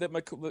basically that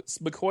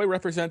McCoy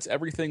represents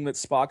everything that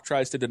Spock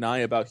tries to deny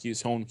about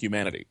his own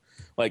humanity.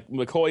 Like,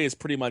 McCoy is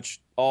pretty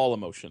much all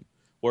emotion,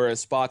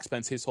 whereas Spock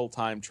spends his whole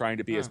time trying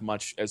to be as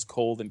much as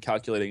cold and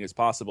calculating as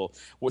possible.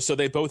 So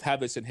they both have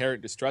this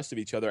inherent distrust of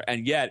each other,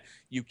 and yet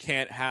you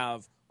can't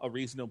have a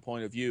reasonable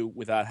point of view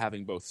without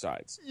having both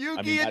sides.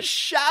 Jungian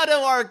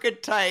shadow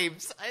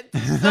archetypes.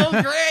 It's so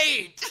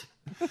great.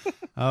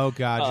 Oh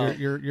God,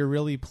 you're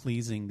really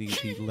pleasing the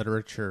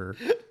literature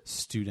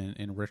student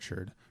in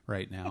Richard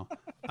right now.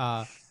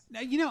 I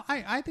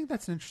think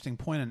that's an interesting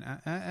point, and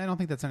I don't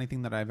think that's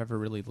anything that I've ever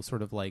really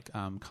sort of like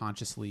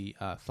consciously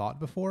thought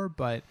before.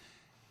 But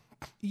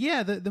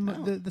yeah, the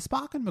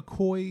Spock and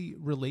McCoy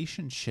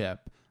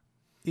relationship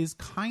is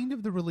kind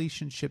of the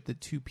relationship that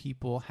two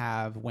people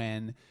have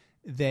when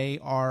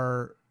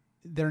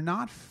they're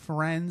not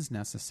friends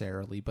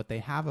necessarily, but they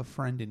have a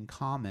friend in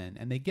common,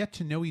 and they get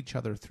to know each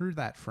other through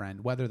that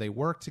friend, whether they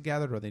work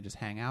together or they just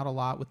hang out a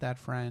lot with that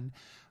friend.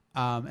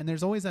 And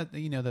there's always that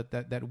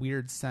that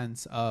weird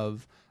sense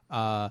of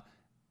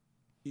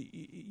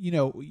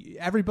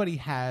everybody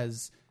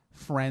has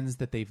friends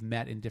that they've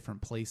met in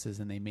different places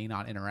and they may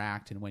not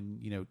interact. And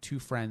when, two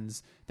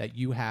friends that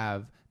you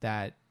have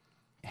that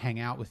hang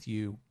out with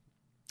you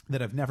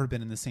that have never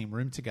been in the same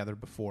room together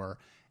before.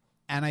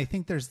 And I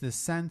think there's this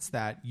sense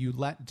that you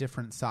let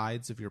different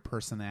sides of your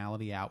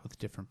personality out with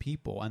different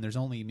people. And there's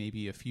only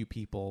maybe a few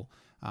people,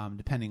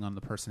 depending on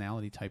the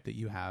personality type that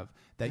you have,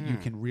 that you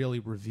can really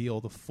reveal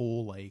the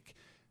full,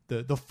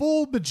 the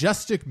full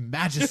majestic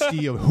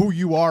majesty of who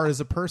you are as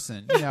a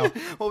person. Well,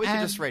 we could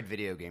just write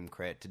video game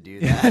crit to do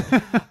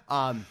that.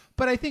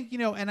 But I think,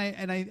 and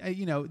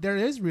I there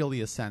is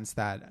really a sense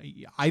that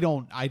I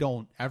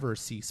don't ever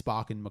see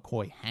Spock and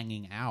McCoy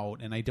hanging out,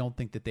 and I don't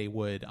think that they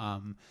would.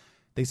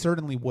 They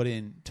certainly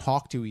wouldn't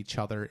talk to each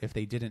other if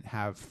they didn't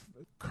have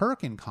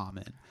Kirk in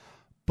common.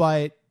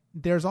 But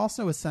there's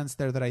also a sense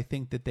there that I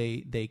think that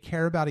they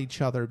care about each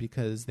other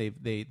because they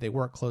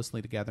work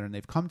closely together and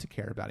they've come to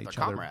care about each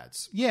other.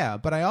 Comrades. Yeah,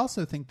 but I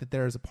also think that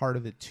there's a part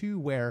of it too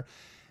where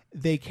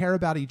they care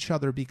about each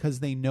other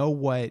because they know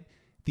what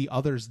the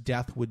other's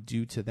death would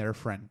do to their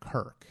friend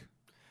Kirk.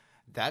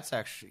 That's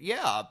actually,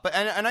 yeah. But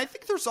and I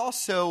think there's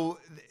also,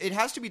 it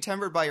has to be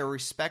tempered by a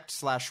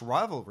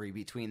respect/rivalry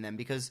between them,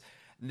 because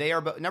they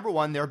are, number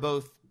one, they're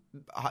both,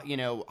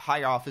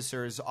 high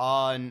officers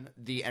on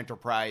the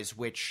Enterprise,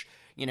 which,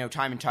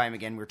 time and time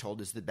again, we're told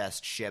is the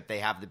best ship. They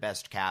have the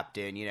best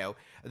captain.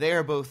 They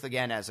are both,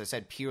 again, as I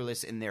said,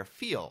 peerless in their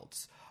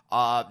fields.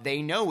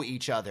 They know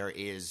each other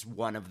is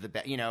one of the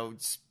best,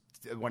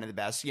 one of the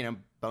best.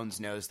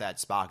 Bones knows that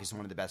Spock is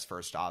one of the best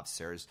first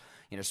officers.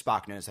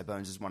 Spock knows that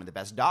Bones is one of the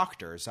best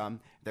doctors.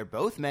 They're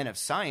both men of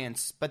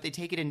science, but they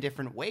take it in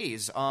different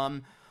ways.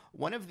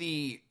 One of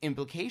the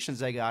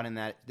implications I got in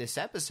this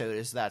episode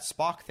is that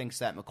Spock thinks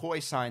that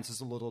McCoy's science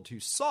is a little too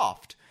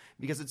soft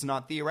because it's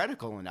not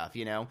theoretical enough,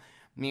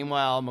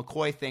 Meanwhile,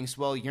 McCoy thinks,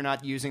 well, you're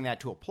not using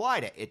that to apply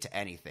to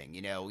anything.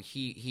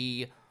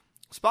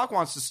 Spock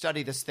wants to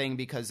study this thing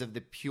because of the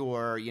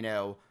pure,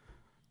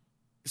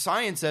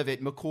 science of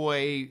it.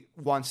 McCoy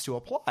wants to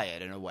apply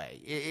it in a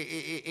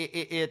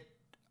way.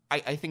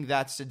 I think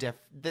that's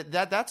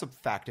that's a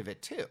fact of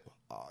it too.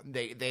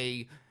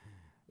 They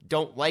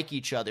don't like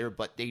each other,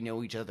 but they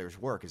know each other's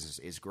work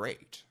is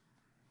great.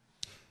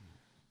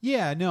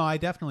 Yeah, no, I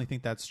definitely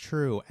think that's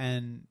true.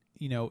 And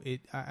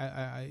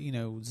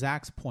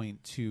Zach's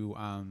point to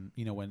when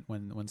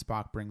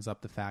Spock brings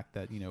up the fact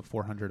that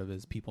 400 of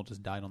his people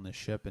just died on this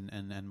ship, and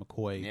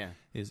McCoy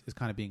is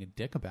kind of being a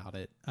dick about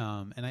it.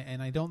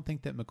 And I don't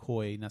think that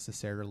McCoy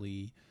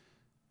necessarily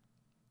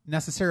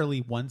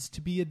wants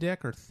to be a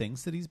dick or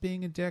thinks that he's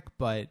being a dick,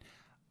 but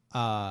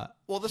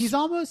he's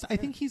almost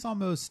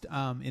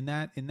in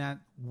that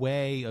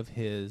way of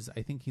his,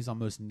 I think he's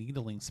almost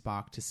needling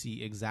Spock to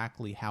see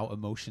exactly how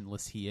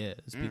emotionless he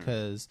is,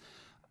 because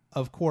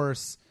of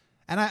course,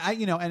 and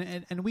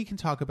and we can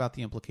talk about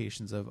the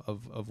implications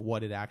of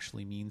what it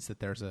actually means that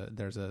there's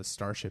a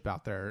starship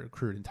out there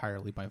crewed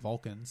entirely by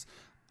Vulcans,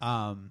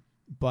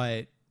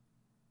 but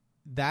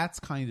that's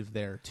kind of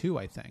there too,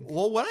 I think.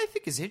 Well, what I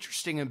think is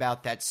interesting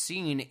about that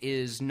scene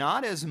is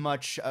not as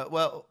much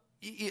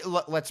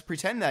let's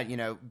pretend that,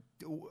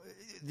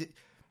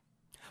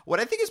 what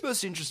I think is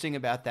most interesting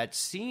about that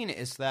scene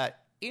is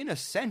that, in a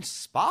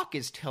sense, Spock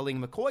is telling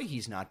McCoy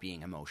he's not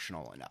being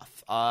emotional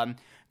enough.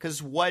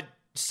 Because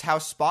how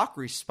Spock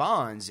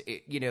responds,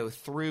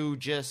 through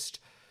just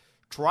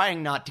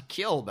trying not to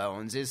kill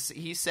Bones, is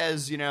he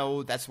says,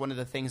 that's one of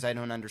the things I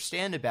don't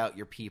understand about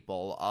your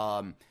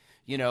people.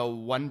 You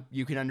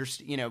can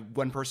understand,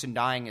 one person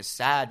dying is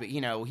sad, but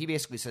he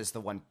basically says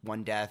the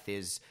one death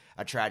is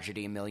a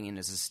tragedy, a million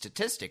is a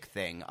statistic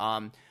thing.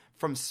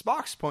 From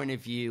Spock's point of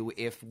view,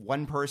 if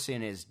one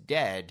person is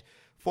dead,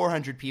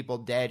 400 people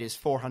dead is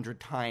 400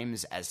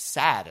 times as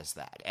sad as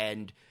that.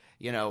 And,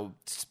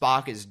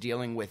 Spock is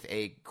dealing with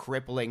a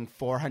crippling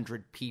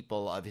 400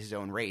 people of his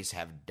own race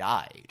have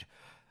died.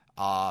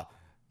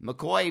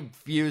 McCoy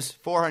views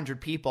 400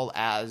 people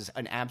as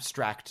an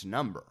abstract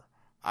number.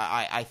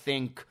 I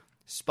think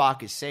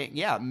Spock is saying,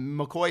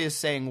 McCoy is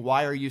saying,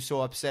 why are you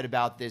so upset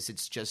about this?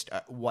 It's just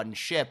one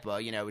ship,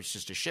 it's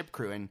just a ship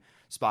crew. And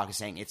Spock is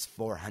saying it's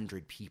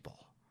 400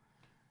 people.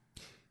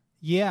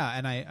 Yeah,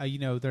 and I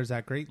there's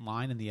that great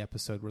line in the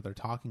episode where they're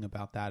talking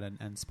about that, and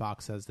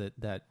Spock says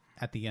that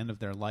at the end of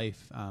their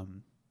life,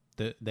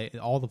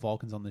 all the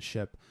Vulcans on the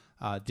ship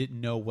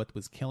didn't know what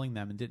was killing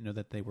them and didn't know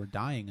that they were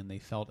dying, and they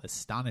felt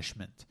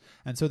astonishment.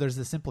 And so there's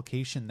this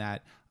implication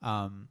that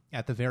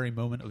at the very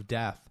moment of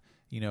death,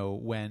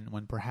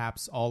 when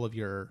perhaps all of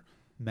your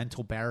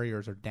mental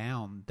barriers are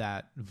down,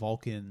 that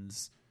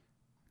Vulcans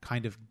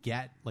kind of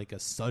get like a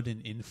sudden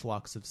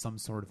influx of some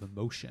sort of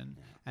emotion,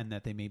 and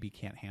that they maybe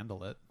can't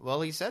handle it. Well,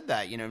 he said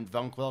that,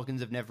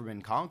 Vulcans have never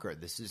been conquered.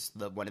 This is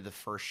one of the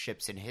first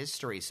ships in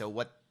history. So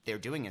what they're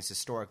doing is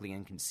historically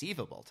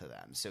inconceivable to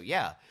them. So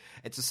yeah,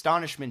 it's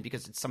astonishment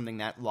because it's something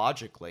that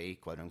logically,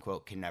 quote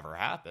unquote, can never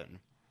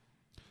happen.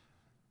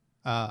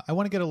 I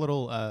want to get a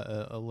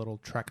little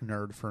Trek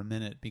nerd for a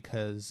minute,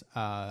 because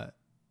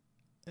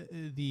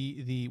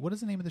the what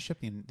is the name of the ship?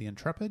 The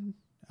Intrepid?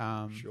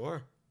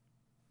 Sure.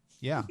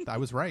 Yeah, I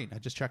was right. I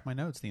just checked my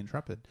notes. The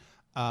Intrepid.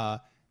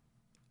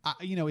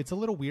 It's a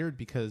little weird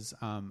because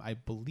I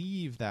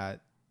believe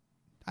that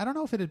I don't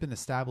know if it had been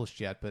established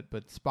yet, but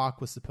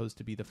Spock was supposed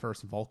to be the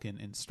first Vulcan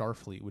in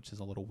Starfleet, which is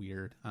a little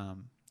weird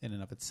in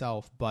and of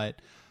itself.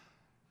 But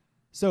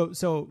so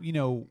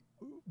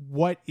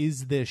what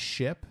is this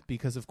ship?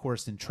 Because of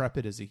course,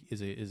 Intrepid is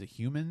a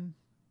human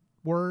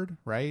word,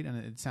 right? And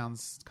it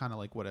sounds kind of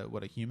like what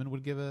a human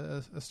would give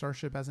a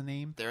starship as a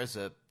name. There's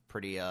a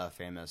pretty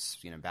famous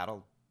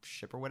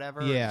battleship or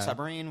whatever, Yeah.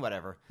 submarine,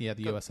 whatever. Yeah,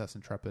 the USS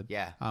Intrepid.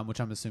 Yeah. Which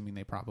I'm assuming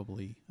they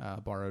probably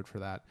borrowed for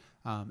that,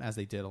 as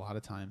they did a lot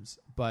of times.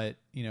 But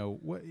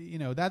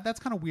that's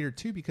kind of weird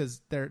too,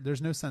 because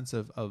there's no sense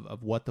of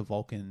what the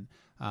Vulcan,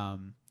 I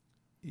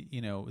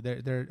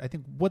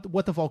think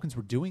what the Vulcans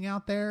were doing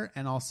out there,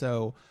 and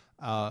also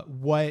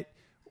what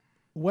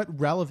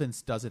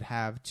relevance does it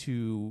have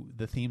to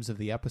the themes of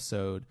the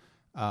episode?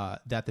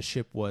 That the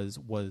ship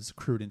was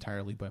crewed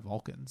entirely by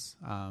Vulcans.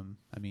 I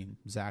mean,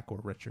 Zach or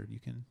Richard, you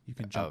can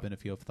jump in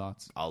if you have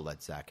thoughts. I'll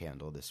let Zach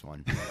handle this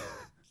one.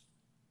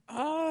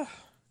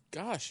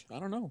 Gosh, I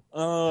don't know.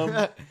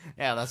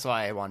 Yeah, that's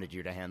why I wanted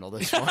you to handle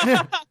this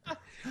one.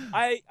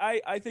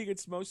 I think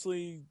it's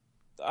mostly,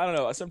 I don't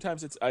know.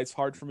 Sometimes it's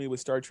hard for me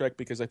with Star Trek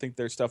because I think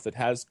there's stuff that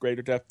has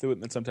greater depth to it,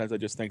 and then sometimes I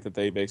just think that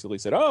they basically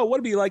said, "Oh, what would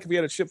it be like if we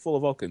had a ship full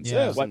of Vulcans?"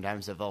 Yeah.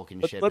 Sometimes a Vulcan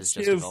ship is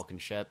just a Vulcan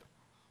ship.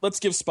 Let's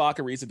give Spock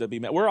a reason to be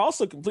mad. We're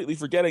also completely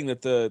forgetting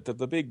that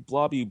the big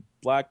blobby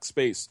black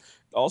space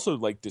also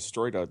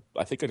destroyed an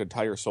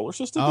entire solar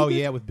system. Oh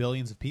yeah, with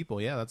billions of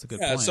people. Yeah, that's a good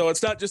point. So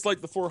it's not just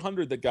like the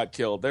 400 that got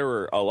killed. There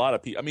were a lot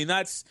of people. I mean,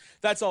 that's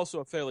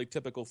also a fairly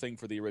typical thing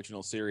for the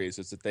original series,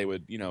 is that they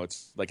would,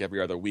 it's like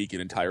every other week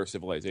an entire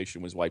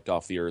civilization was wiped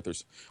off the Earth or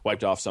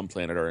wiped off some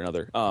planet or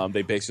another.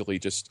 They basically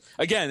just,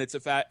 again, it's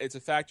a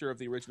factor of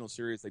the original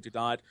series. They did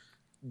not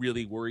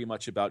really worry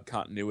much about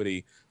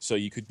continuity, so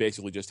you could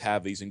basically just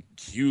have these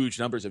huge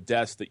numbers of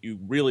deaths that you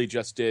really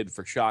just did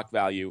for shock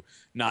value,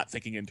 not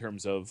thinking in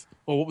terms of,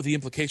 well, what would the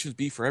implications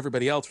be for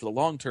everybody else for the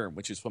long term,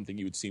 which is something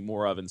you would see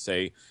more of in,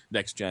 say,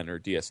 Next Gen or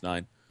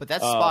DS9. But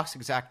that's Spock's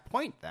exact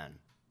point then.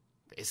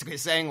 Basically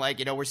saying,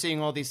 we're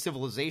seeing all these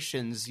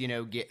civilizations,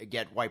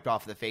 get wiped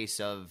off the face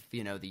of,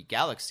 the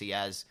galaxy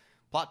as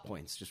plot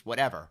points, just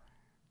whatever.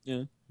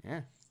 Yeah.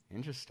 Yeah.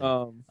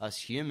 Interesting. Us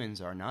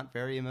humans are not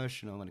very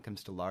emotional when it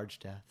comes to large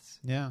deaths.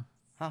 Yeah.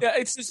 Huh. Yeah,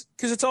 it's just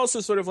because it's also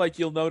sort of like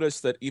you'll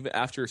notice that even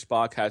after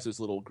Spock has his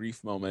little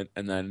grief moment,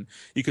 and then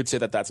you could say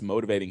that that's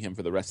motivating him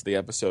for the rest of the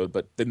episode,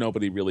 but then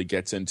nobody really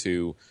gets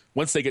into,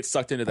 once they get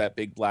sucked into that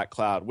big black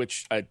cloud,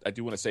 which I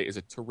do want to say is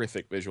a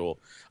terrific visual.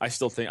 I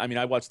still think, I mean,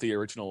 I watched the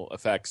original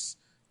effects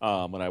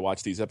when I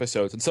watch these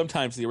episodes, and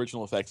sometimes the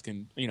original effects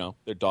can,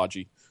 they're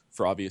dodgy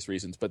for obvious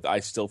reasons, but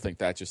I still think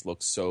that just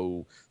looks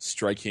so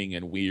striking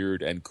and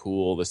weird and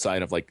cool. The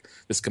sight of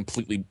this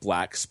completely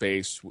black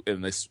space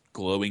and this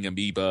glowing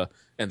amoeba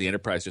and the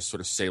Enterprise just sort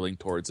of sailing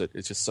towards it.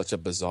 It's just such a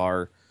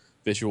bizarre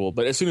visual.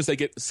 But as soon as they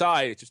get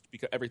inside, it just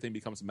everything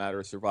becomes a matter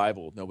of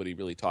survival. Nobody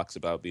really talks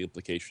about the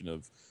implication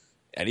of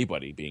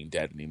anybody being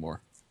dead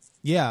anymore.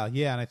 Yeah,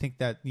 and I think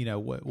that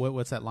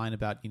what's that line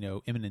about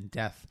imminent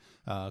death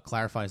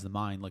clarifies the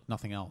mind like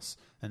nothing else,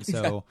 and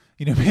so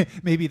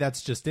maybe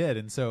that's just it.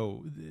 And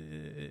so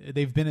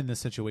they've been in this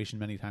situation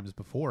many times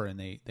before, and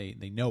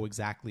they know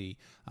exactly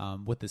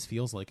what this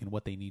feels like and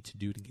what they need to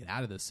do to get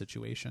out of this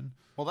situation.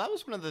 Well, that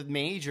was one of the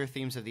major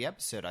themes of the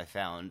episode, I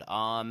found.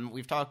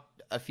 We've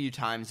talked a few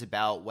times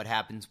about what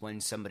happens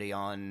when somebody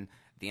on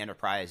the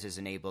Enterprise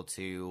isn't able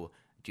to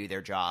do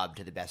their job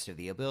to the best of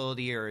the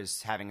ability or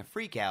is having a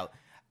freak out.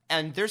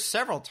 And there's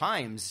several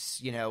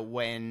times,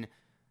 when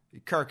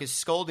Kirk is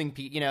scolding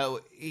Pete,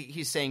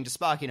 he's saying to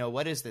Spock,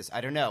 what is this? I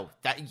don't know.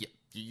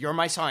 You're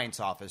my science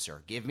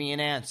officer. Give me an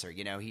answer.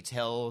 He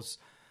tells,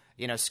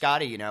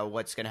 Scotty,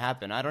 what's going to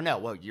happen. I don't know.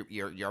 Well,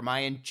 you're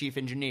my chief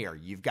engineer.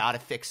 You've got to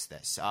fix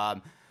this.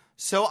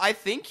 So I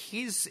think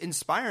he's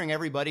inspiring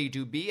everybody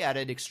to be at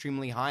an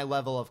extremely high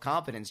level of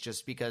confidence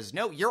just because,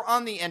 no, you're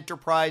on the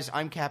Enterprise.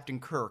 I'm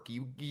Captain Kirk.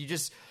 You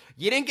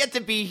didn't get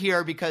to be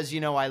here because,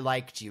 I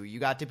liked you.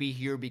 You got to be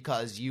here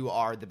because you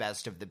are the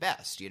best of the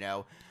best,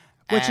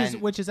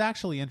 Which is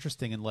actually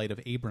interesting in light of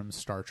Abrams'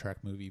 Star Trek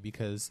movie,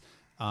 because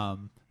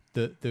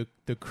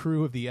the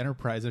crew of the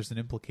Enterprise, there's an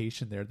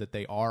implication there that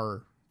they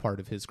are part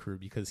of his crew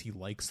because he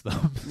likes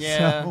them.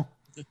 Yeah. So,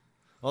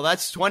 well,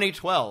 that's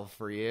 2012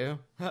 for you.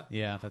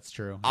 Yeah, that's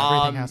true.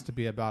 Everything has to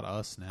be about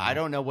us now. I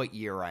don't know what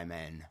year I'm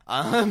in.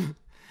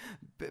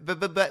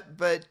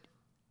 But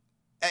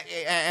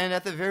and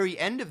at the very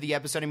end of the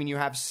episode, I mean, you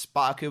have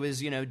Spock who is,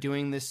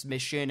 doing this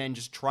mission and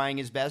just trying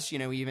his best,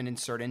 even in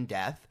certain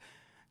death,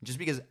 just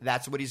because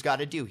that's what he's got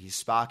to do.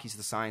 He's Spock. He's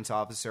the science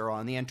officer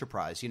on the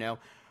Enterprise,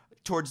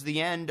 Towards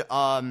the end,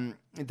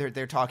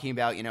 they're talking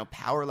about,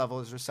 power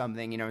levels or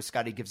something.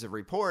 Scotty gives a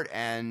report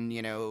and,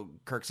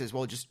 Kirk says,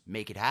 well, just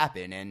make it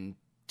happen. And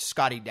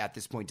Scotty at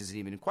this point doesn't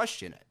even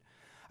question it.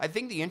 I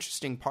think the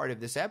interesting part of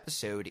this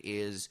episode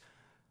is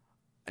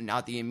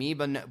not the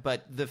amoeba,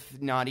 but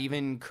not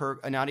even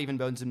Kirk, not even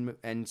Bones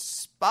and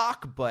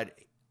Spock,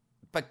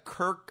 but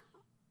Kirk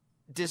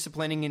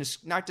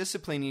not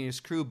disciplining his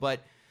crew,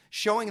 but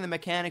showing the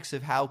mechanics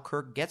of how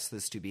Kirk gets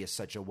this to be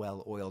such a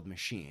well-oiled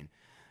machine.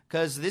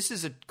 Because this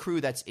is a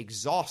crew that's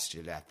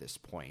exhausted at this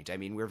point. I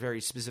mean, we're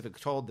very specifically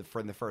told that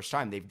for the first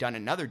time they've done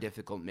another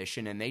difficult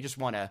mission and they just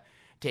want to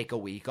take a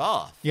week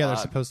off. Yeah, they're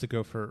supposed to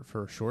go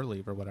for shore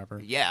leave or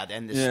whatever. Yeah,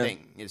 then this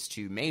thing is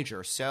too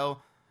major.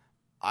 So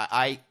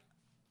I've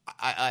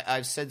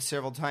said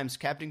several times,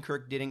 Captain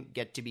Kirk didn't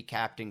get to be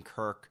Captain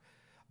Kirk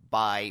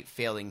by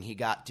failing. He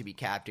got to be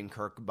Captain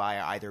Kirk by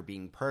either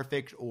being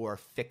perfect or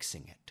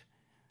fixing it.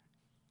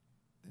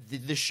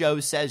 The show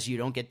says you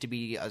don't get to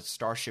be a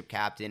starship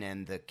captain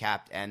and the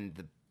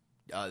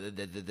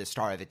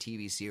star of the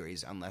TV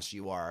series unless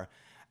you are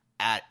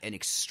at an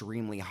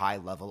extremely high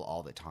level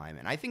all the time.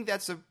 And I think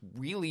that's a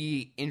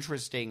really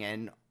interesting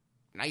and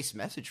nice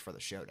message for the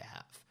show to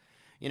have.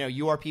 You know,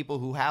 you are people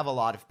who have a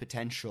lot of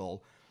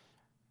potential.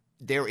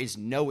 There is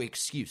no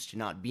excuse to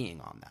not being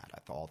on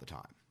that all the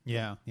time.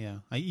 Yeah.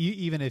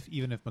 Even if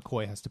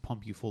McCoy has to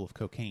pump you full of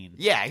cocaine.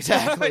 Yeah,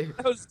 exactly.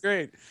 That was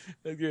great.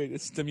 That's great.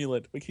 It's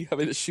stimulant. We keep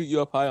having to shoot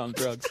you up high on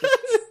drugs.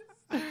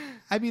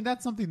 I mean,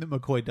 that's something that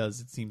McCoy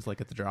does, it seems like,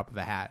 at the drop of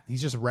a hat.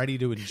 He's just ready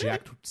to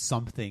inject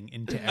something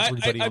into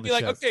everybody on I'd the be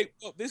like, ship. okay,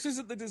 well, this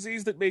isn't the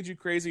disease that made you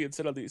crazy and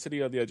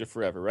sitting on the edge of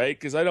forever, right?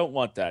 Because I don't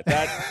want that.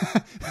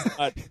 That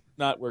does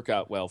not work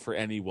out well for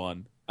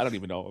anyone. I don't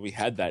even know we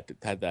had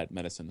that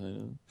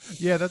medicine.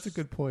 Yeah, that's a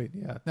good point.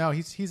 Yeah, no,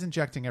 he's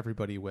injecting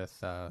everybody with,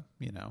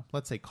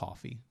 let's say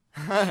coffee.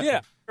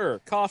 Yeah, sure,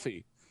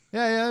 coffee.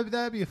 Yeah,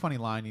 that'd be a funny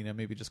line. You know,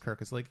 maybe just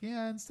Kirk is like,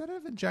 yeah, instead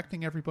of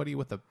injecting everybody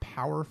with a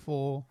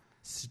powerful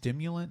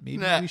stimulant,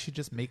 maybe we should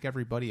just make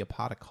everybody a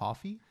pot of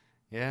coffee.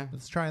 Yeah,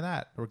 let's try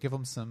that, or give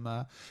them some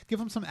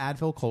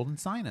Advil cold and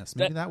sinus.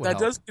 Maybe that would that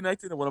help. does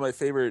connect into one of my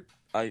favorite.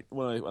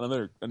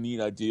 Another neat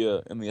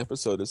idea in the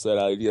episode is that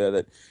idea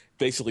that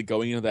basically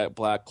going into that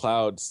black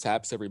cloud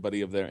saps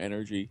everybody of their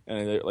energy,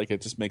 and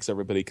it just makes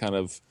everybody kind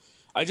of.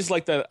 I just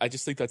like that. I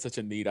just think that's such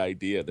a neat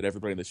idea that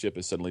everybody in the ship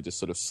is suddenly just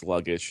sort of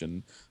sluggish,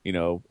 and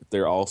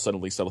they're all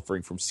suddenly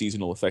suffering from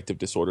seasonal affective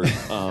disorder.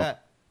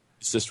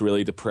 It's just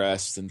really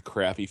depressed and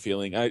crappy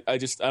feeling. I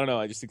don't know.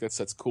 I just think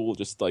that's cool.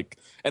 Just like,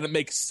 and it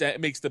makes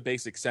the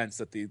basic sense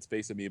that the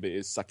space amoeba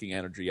is sucking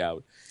energy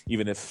out,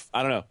 even if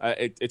I don't know.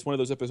 It's one of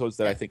those episodes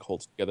that I think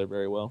holds together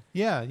very well.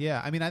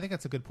 Yeah. I mean, I think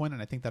that's a good point,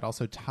 and I think that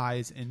also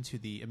ties into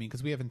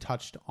because we haven't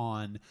touched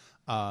on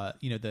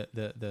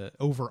the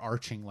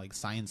overarching like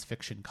science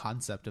fiction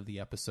concept of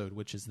the episode,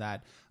 which is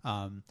that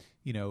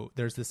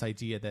there's this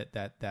idea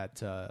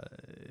that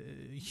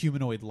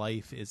humanoid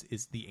life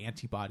is the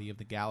antibody of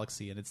the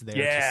galaxy, and it's there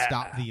to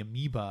stop the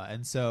amoeba.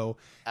 And so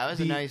that was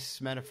a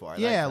nice metaphor.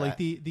 Like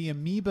the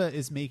amoeba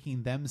is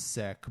making them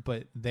sick,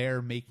 but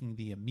they're making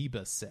the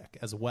amoeba sick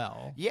as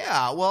well.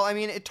 Yeah, well, I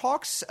mean, it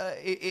talks.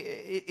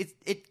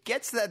 It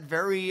gets that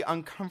very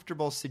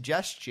uncomfortable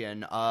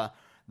suggestion.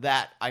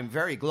 That I'm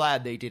very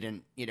glad they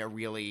didn't,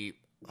 really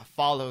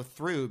follow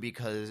through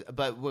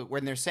but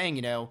when they're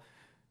saying,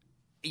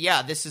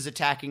 this is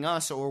attacking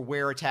us or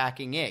we're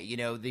attacking it,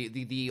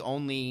 the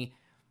only,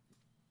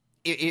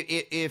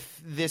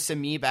 if this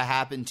amoeba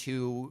happened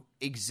to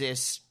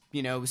exist,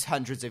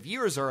 hundreds of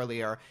years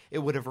earlier, it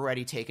would have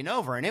already taken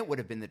over and it would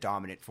have been the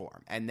dominant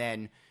form. And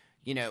then,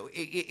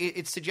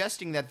 it's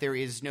suggesting that there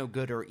is no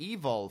good or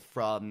evil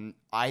from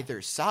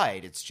either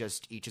side. It's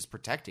just each is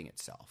protecting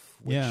itself.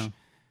 Which,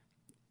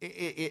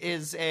 it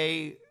is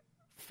a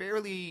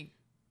fairly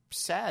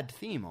sad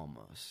theme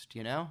almost,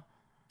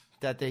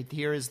 that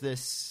here is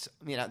this,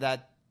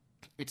 that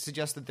it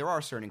suggests that there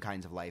are certain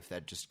kinds of life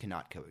that just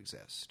cannot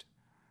coexist.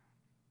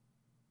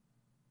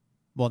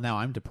 Well, now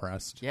I'm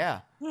depressed. Yeah.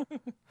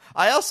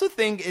 I also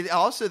think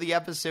the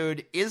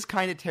episode is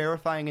kind of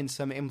terrifying in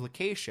some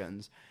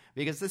implications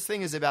because this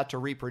thing is about to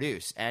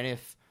reproduce. And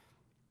if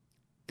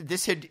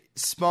this had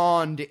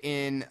spawned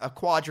in a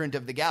quadrant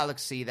of the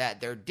galaxy that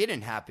there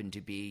didn't happen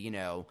to be,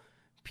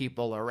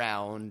 people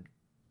around,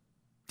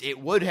 it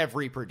would have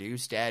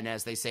reproduced. And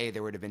as they say,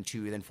 there would have been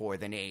 2, then 4,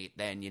 then 8,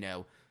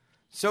 then,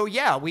 So,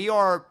 yeah, we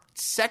are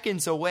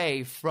seconds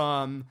away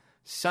from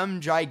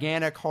some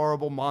gigantic,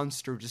 horrible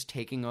monster just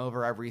taking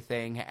over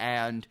everything.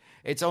 And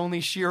it's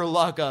only sheer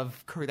luck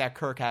that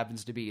Kirk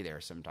happens to be there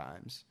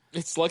sometimes.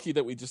 It's lucky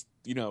that we just,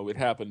 it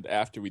happened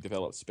after we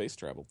developed space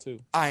travel,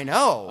 too. I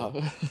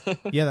know.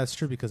 Yeah, that's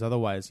true, because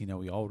otherwise,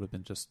 we all would have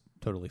been just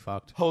totally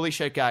fucked. Holy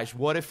shit, guys.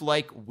 What if,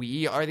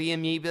 we are the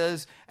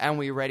amoebas and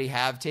we already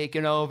have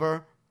taken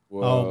over?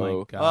 Whoa. Oh,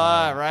 my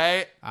God.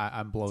 Right?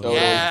 I'm blown Totally.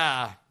 away.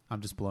 Yeah.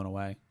 I'm just blown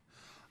away.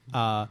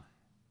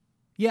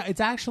 Yeah,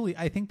 it's actually,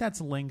 I think that's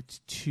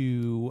linked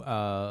to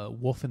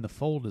Wolf in the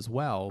Fold as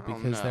well,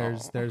 because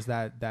there's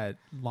that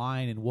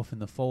line in Wolf in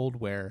the Fold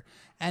where,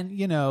 and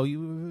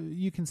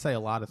you can say a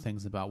lot of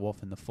things about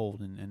Wolf in the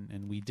Fold,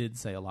 and we did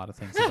say a lot of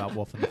things about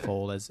Wolf in the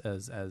Fold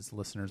as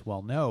listeners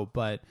well know,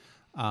 but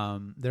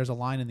there's a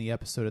line in the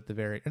episode at the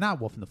very, not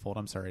Wolf in the Fold,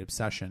 I'm sorry,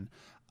 Obsession,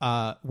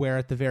 where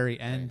at the very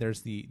end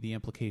there's the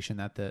implication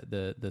that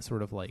the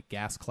sort of like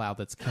gas cloud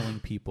that's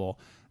killing people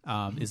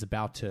is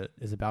about to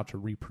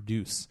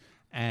reproduce.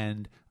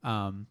 And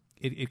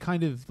it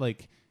kind of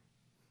like,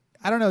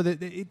 I don't know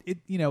that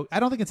I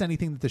don't think it's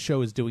anything that the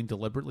show is doing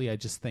deliberately. I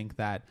just think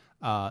that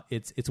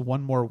it's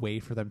one more way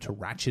for them to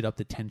ratchet up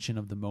the tension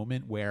of the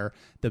moment where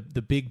the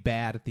big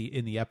bad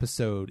in the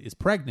episode is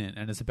pregnant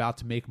and is about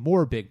to make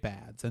more big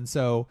bads, and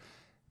so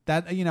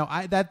that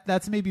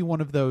that's maybe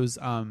one of those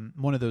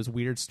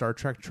weird Star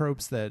Trek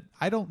tropes that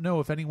I don't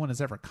know if anyone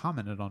has ever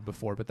commented on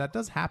before, but that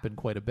does happen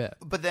quite a bit.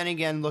 But then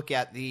again, look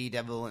at The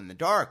Devil in the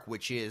Dark,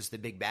 which is the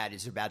big bad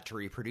is about to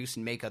reproduce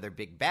and make other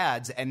big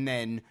bads, and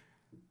then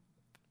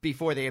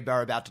before they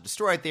are about to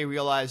destroy it, they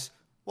realize,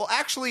 well,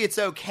 actually, it's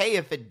okay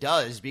if it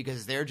does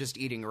because they're just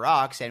eating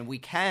rocks, and we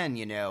can,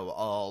 and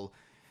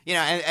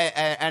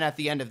at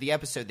the end of the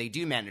episode, they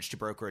do manage to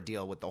broker a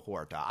deal with the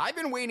Horta. I've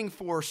been waiting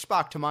for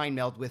Spock to mind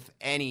meld with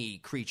any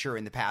creature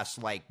in the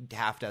past, like,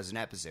 half dozen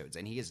episodes,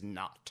 and he is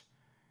not.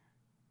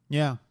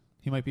 Yeah,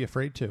 he might be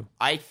afraid to.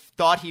 I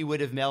thought he would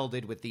have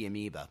melded with the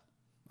amoeba.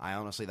 I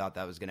honestly thought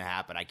that was going to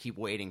happen. I keep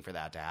waiting for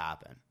that to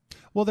happen.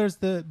 Well, there's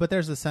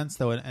the sense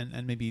though,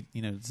 and maybe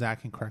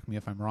Zach can correct me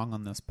if I'm wrong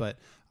on this, but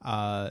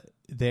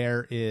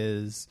there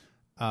is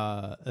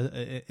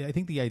I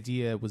think the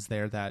idea was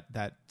there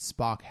that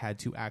Spock had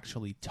to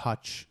actually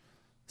touch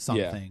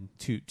something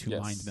to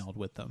mind meld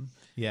with them.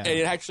 Yeah, and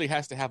it actually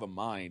has to have a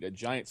mind. A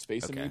giant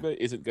space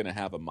amoeba isn't going to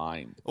have a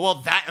mind.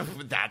 Well,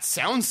 that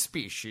sounds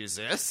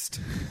speciesist.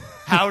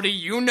 How do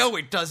you know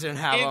it doesn't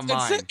have a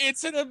mind?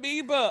 It's an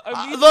amoeba.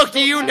 Look, do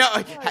you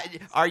know?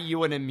 Are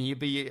you an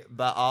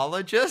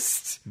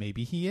amoebiologist?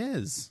 Maybe he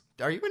is.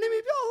 Are you an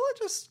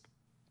amoebiologist?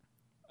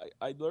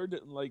 I learned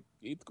it in like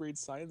 8th grade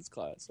science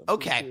class.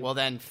 Okay, well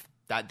then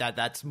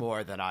that's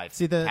more than I've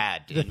had in my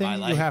life. The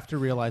thing you have to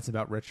realize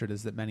about Richard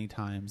is that many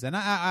times, and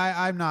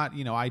I'm not,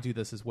 I do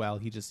this as well.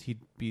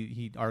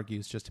 He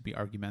argues just to be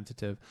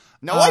argumentative.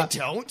 No, I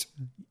don't.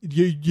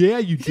 Yeah,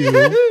 you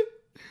do.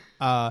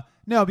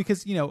 No,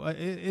 because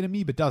an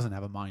amoeba doesn't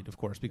have a mind, of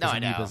course, because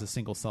an amoeba is a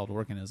single-celled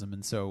organism,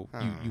 and so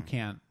you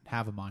can't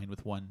have a mind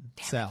with one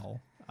cell.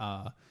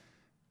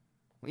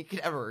 We could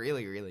have a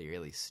really, really,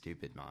 really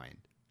stupid mind.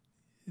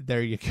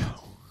 There you go.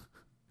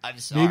 I'm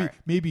sorry.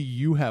 Maybe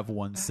you have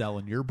one cell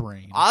in your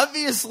brain.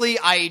 Obviously,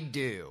 I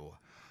do.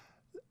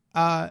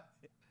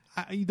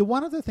 The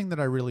one other thing that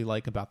I really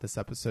like about this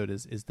episode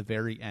is the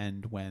very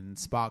end when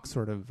Spock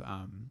sort of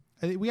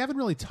we haven't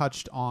really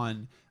touched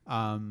on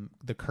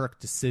the Kirk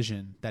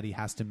decision that he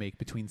has to make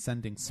between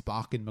sending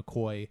Spock and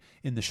McCoy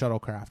in the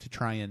shuttlecraft to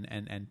try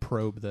and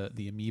probe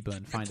the amoeba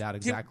and find out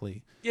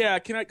exactly. Yeah,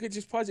 could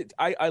just pause it?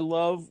 I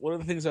love, one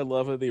of the things I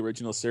love of the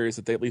original series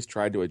that they at least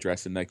tried to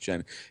address in Next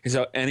Gen is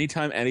how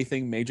anytime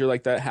anything major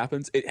like that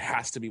happens, it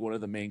has to be one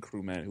of the main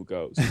crewmen who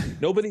goes.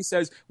 Nobody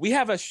says, we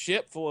have a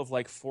ship full of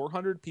like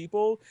 400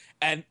 people,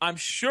 and I'm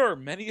sure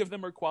many of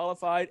them are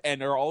qualified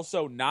and are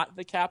also not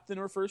the captain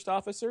or first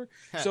officer.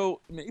 So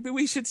maybe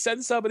we should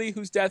send somebody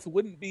whose death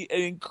wouldn't be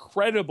an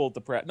incredible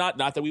depress. Not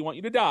that we want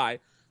you to die,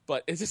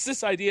 but it's just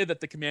this idea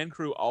that the command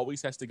crew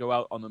always has to go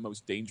out on the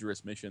most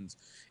dangerous missions.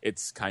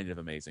 It's kind of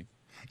amazing.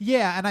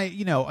 Yeah, and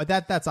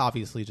that's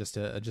obviously just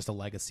a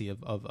legacy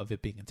of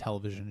it being a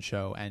television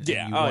show. And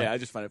I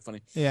just find it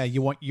funny. Yeah,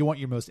 you want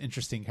your most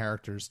interesting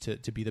characters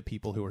to be the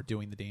people who are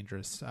doing the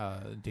dangerous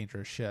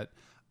shit.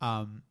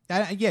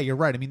 Yeah, you're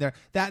right. I mean,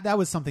 that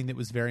was something that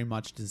was very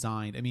much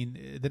designed. I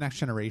mean, the Next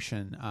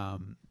Generation.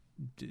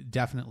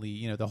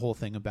 Definitely, the whole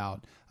thing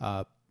about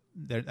I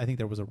think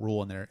there was a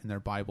rule in their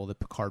Bible that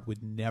Picard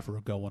would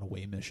never go on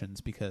away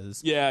missions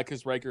because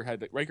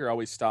Riker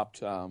always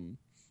stopped. That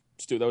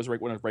was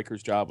one of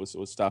Riker's job was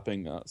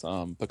stopping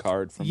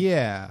Picard from.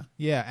 Yeah,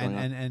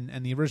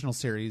 and the original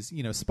series,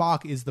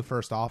 Spock is the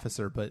first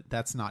officer, but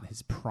that's not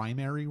his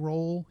primary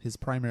role. His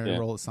primary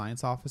role is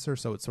science officer,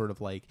 so it's sort of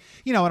like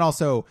and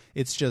also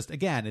it's just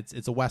again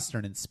it's a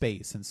Western in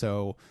space, and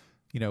so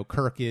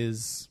Kirk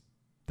is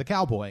the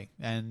cowboy,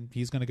 and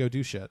he's going to go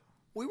do shit.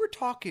 We were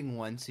talking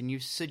once, and you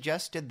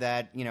suggested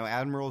that,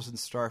 admirals in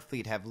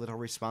Starfleet have little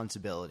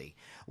responsibility.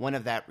 One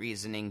of that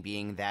reasoning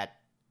being that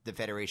the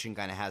Federation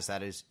kind of has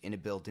that as in a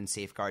built-in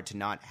safeguard to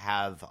not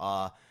have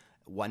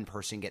one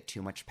person get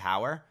too much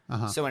power.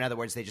 Uh-huh. So in other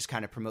words, they just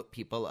kind of promote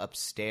people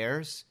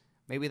upstairs.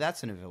 Maybe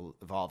that's an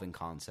evolving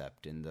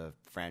concept in the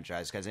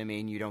franchise, because,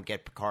 you don't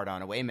get Picard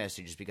on away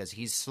messages because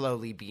he's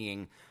slowly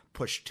being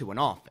pushed to an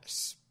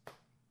office.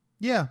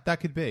 Yeah, that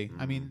could be.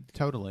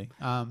 Totally.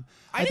 I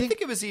didn't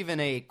think it was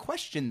even a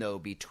question though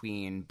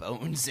between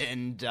Bones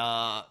and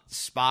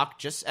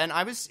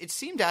Spock. It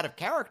seemed out of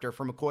character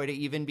for McCoy to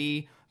even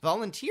be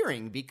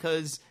volunteering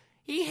because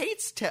he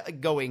hates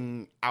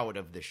going out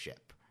of the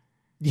ship.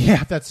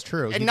 Yeah, that's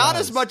true. And not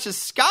as much as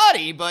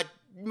Scotty, but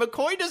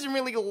McCoy doesn't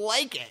really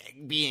like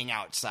being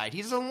outside.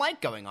 He doesn't like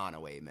going on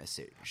away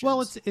missions.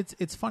 Well,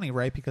 it's funny,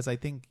 right? Because I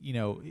think,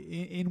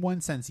 in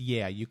one sense,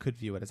 yeah, you could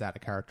view it as out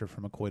of character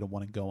for McCoy to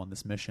want to go on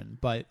this mission.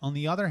 But on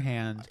the other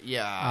hand,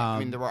 there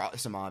are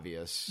some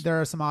obvious. There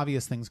are some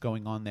obvious things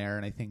going on there,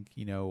 and I think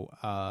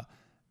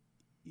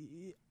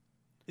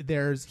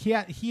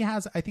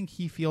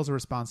he feels a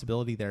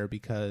responsibility there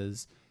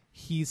because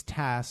he's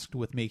tasked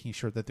with making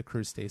sure that the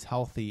crew stays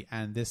healthy,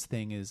 and this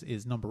thing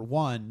is number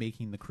one,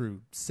 making the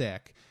crew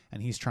sick,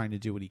 and he's trying to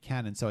do what he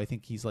can. And so I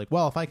think he's like,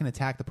 well, if I can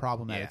attack the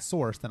problem at its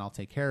source, then I'll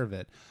take care of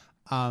it.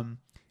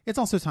 It's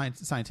also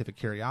scientific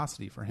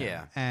curiosity for him.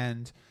 Yeah.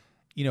 And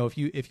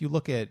if you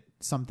look at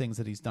some things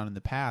that he's done in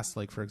the past,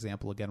 like for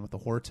example, again with the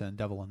Horta and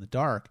Devil in the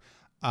Dark,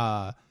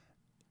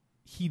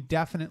 he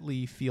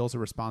definitely feels a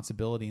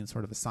responsibility and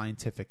sort of a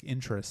scientific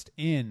interest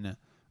in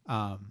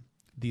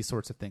these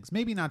sorts of things.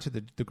 Maybe not to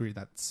the degree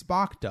that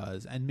Spock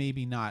does, and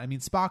maybe not. I mean,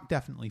 Spock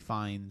definitely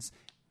finds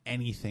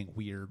anything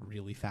weird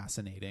really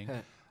fascinating.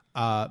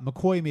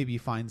 McCoy maybe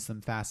finds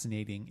them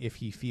fascinating if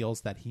he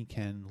feels that he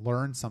can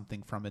learn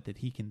something from it that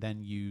he can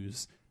then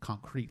use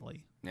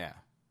concretely. Yeah.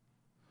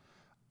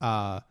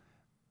 But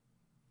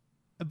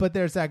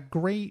there's that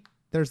great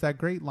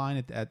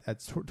line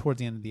towards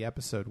the end of the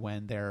episode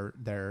when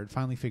they're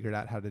finally figured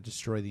out how to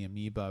destroy the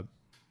amoeba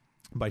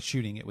by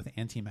shooting it with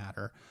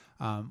antimatter,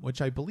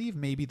 which I believe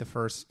may be the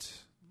first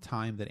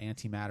time that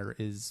antimatter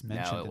is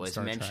mentioned. No, it was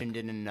Star mentioned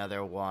Trek. in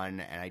another one,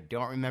 and I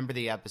don't remember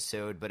the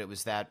episode, but it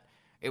was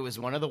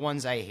one of the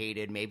ones I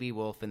hated, maybe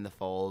Wolf in the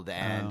Fold,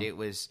 and it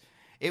was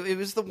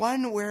the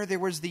one where there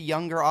was the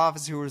younger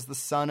officer who was the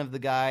son of the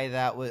guy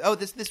that was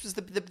this was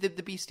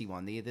the beastie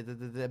one,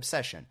 the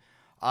obsession.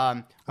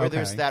 Where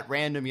there's that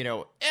random,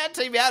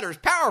 antimatter's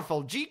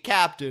powerful, G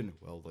Captain.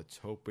 Well, let's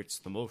hope it's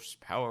the most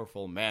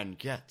powerful man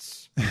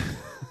gets.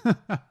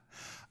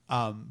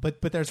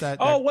 But there's that.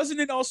 Wasn't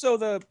it also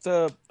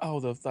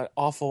that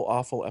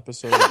awful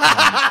episode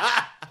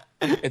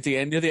at the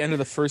end of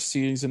the first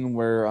season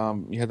where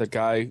you had the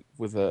guy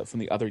with from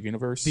the other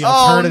universe? The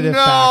alternative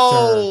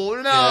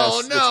factor.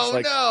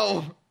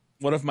 No.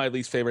 One of my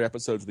least favorite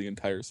episodes of the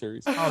entire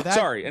series.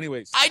 Sorry.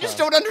 Anyways, I just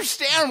don't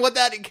understand what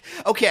that.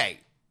 Okay.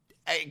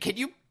 Can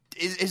you?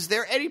 Is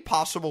there any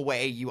possible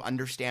way you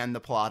understand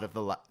the plot of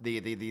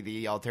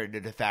the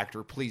alternative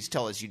factor? Please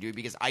tell us you do,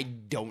 because I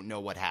don't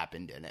know what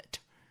happened in it.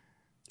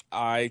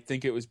 I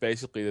think it was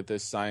basically that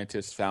this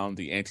scientist found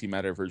the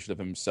antimatter version of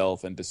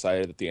himself and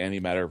decided that the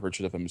antimatter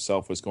version of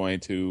himself was going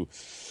to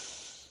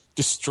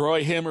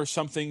destroy him or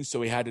something.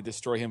 So he had to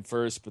destroy him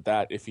first, but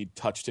that if he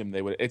touched him,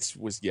 they would.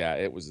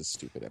 It was a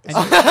stupid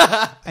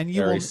episode and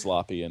very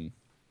sloppy And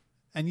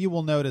you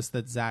will notice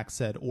that Zach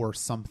said "or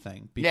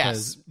something"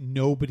 because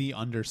nobody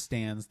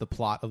understands the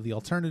plot of the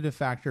alternative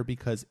factor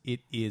because it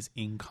is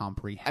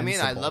incomprehensible. I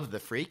mean, I love the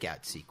freak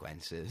out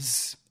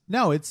sequences.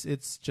 No, it's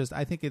just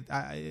I think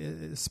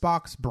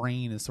Spock's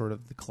brain is sort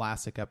of the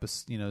classic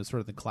episode,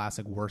 sort of the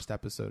classic worst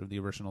episode of the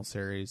original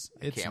series.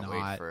 It's can't not.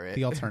 wait for it.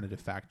 The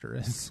alternative factor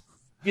is.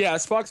 Yeah,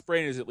 Spock's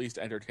brain is at least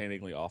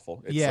entertainingly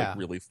awful. It's like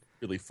really,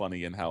 really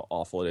funny in how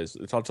awful it is.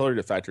 The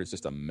alternative factor is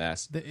just a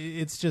mess.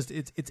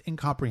 It's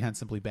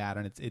incomprehensibly bad,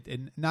 and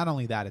it not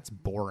only that, it's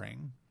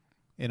boring,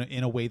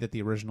 in a way that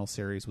the original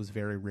series was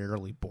very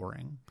rarely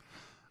boring.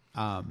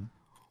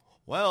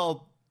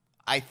 Well,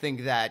 I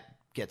think that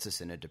gets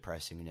us in a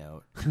depressing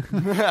note.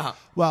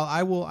 Well,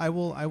 I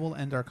will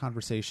end our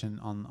conversation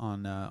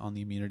on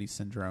the immunity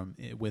syndrome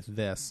with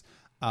this.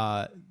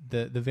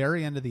 The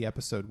very end of the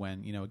episode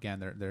when,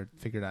 again, they're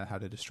figured out how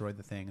to destroy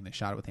the thing and they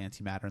shot it with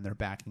antimatter and they're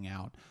backing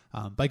out,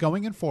 by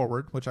going in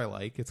forward, which I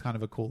like. It's kind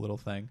of a cool little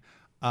thing.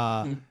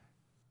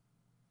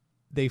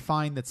 They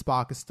find that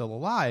Spock is still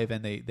alive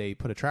and they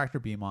put a tractor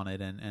beam on it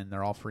and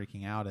they're all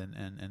freaking out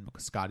and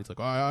Scotty's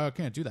like, oh, I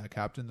can't do that,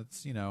 Captain.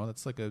 That's,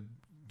 that's like a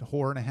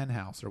whore in a hen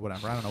house or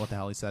whatever. I don't know what the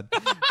hell he said.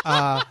 But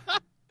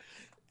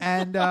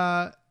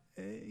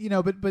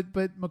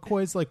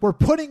McCoy's like, we're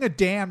putting a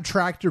damn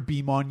tractor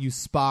beam on you,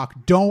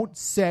 Spock. Don't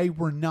say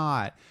we're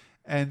not.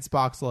 And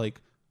Spock's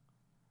like,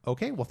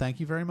 okay, well, thank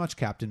you very much,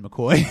 Captain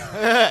McCoy.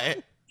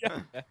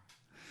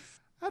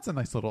 That's a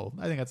nice little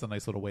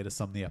way to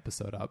sum the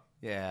episode up.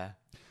 Yeah.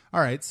 All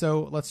right,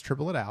 so let's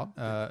triple it out.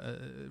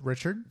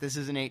 Richard? This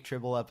is an 8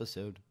 triple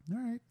episode. All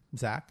right.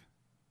 Zach?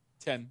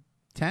 10.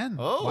 10.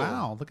 Oh.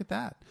 Wow, look at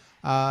that.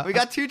 We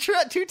got two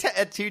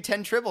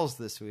 10 triples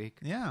this week.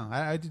 Yeah,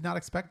 I did not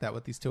expect that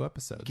with these 2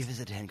 episodes. Give us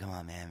a 10. Come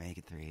on, man. Make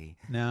it 3.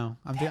 No,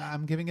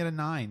 I'm giving it a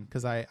 9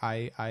 because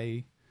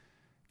I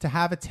to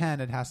have a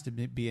 10, it has to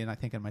be in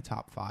my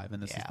top 5,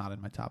 and this is not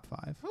in my top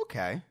 5.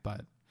 Okay.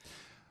 But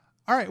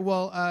all right,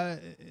 well,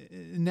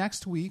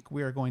 next week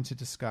we are going to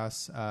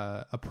discuss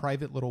A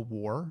Private Little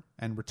War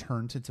and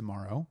Return to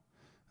Tomorrow.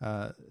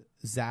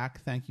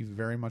 Zach, thank you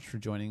very much for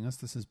joining us.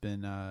 This has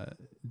been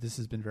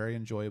very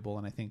enjoyable,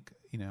 and I think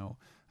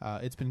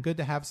it's been good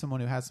to have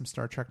someone who has some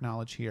Star Trek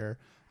knowledge here.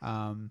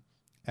 And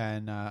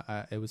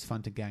it was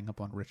fun to gang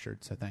up on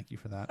Richard, so thank you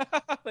for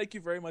that. Thank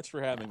you very much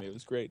for having me. It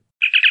was great.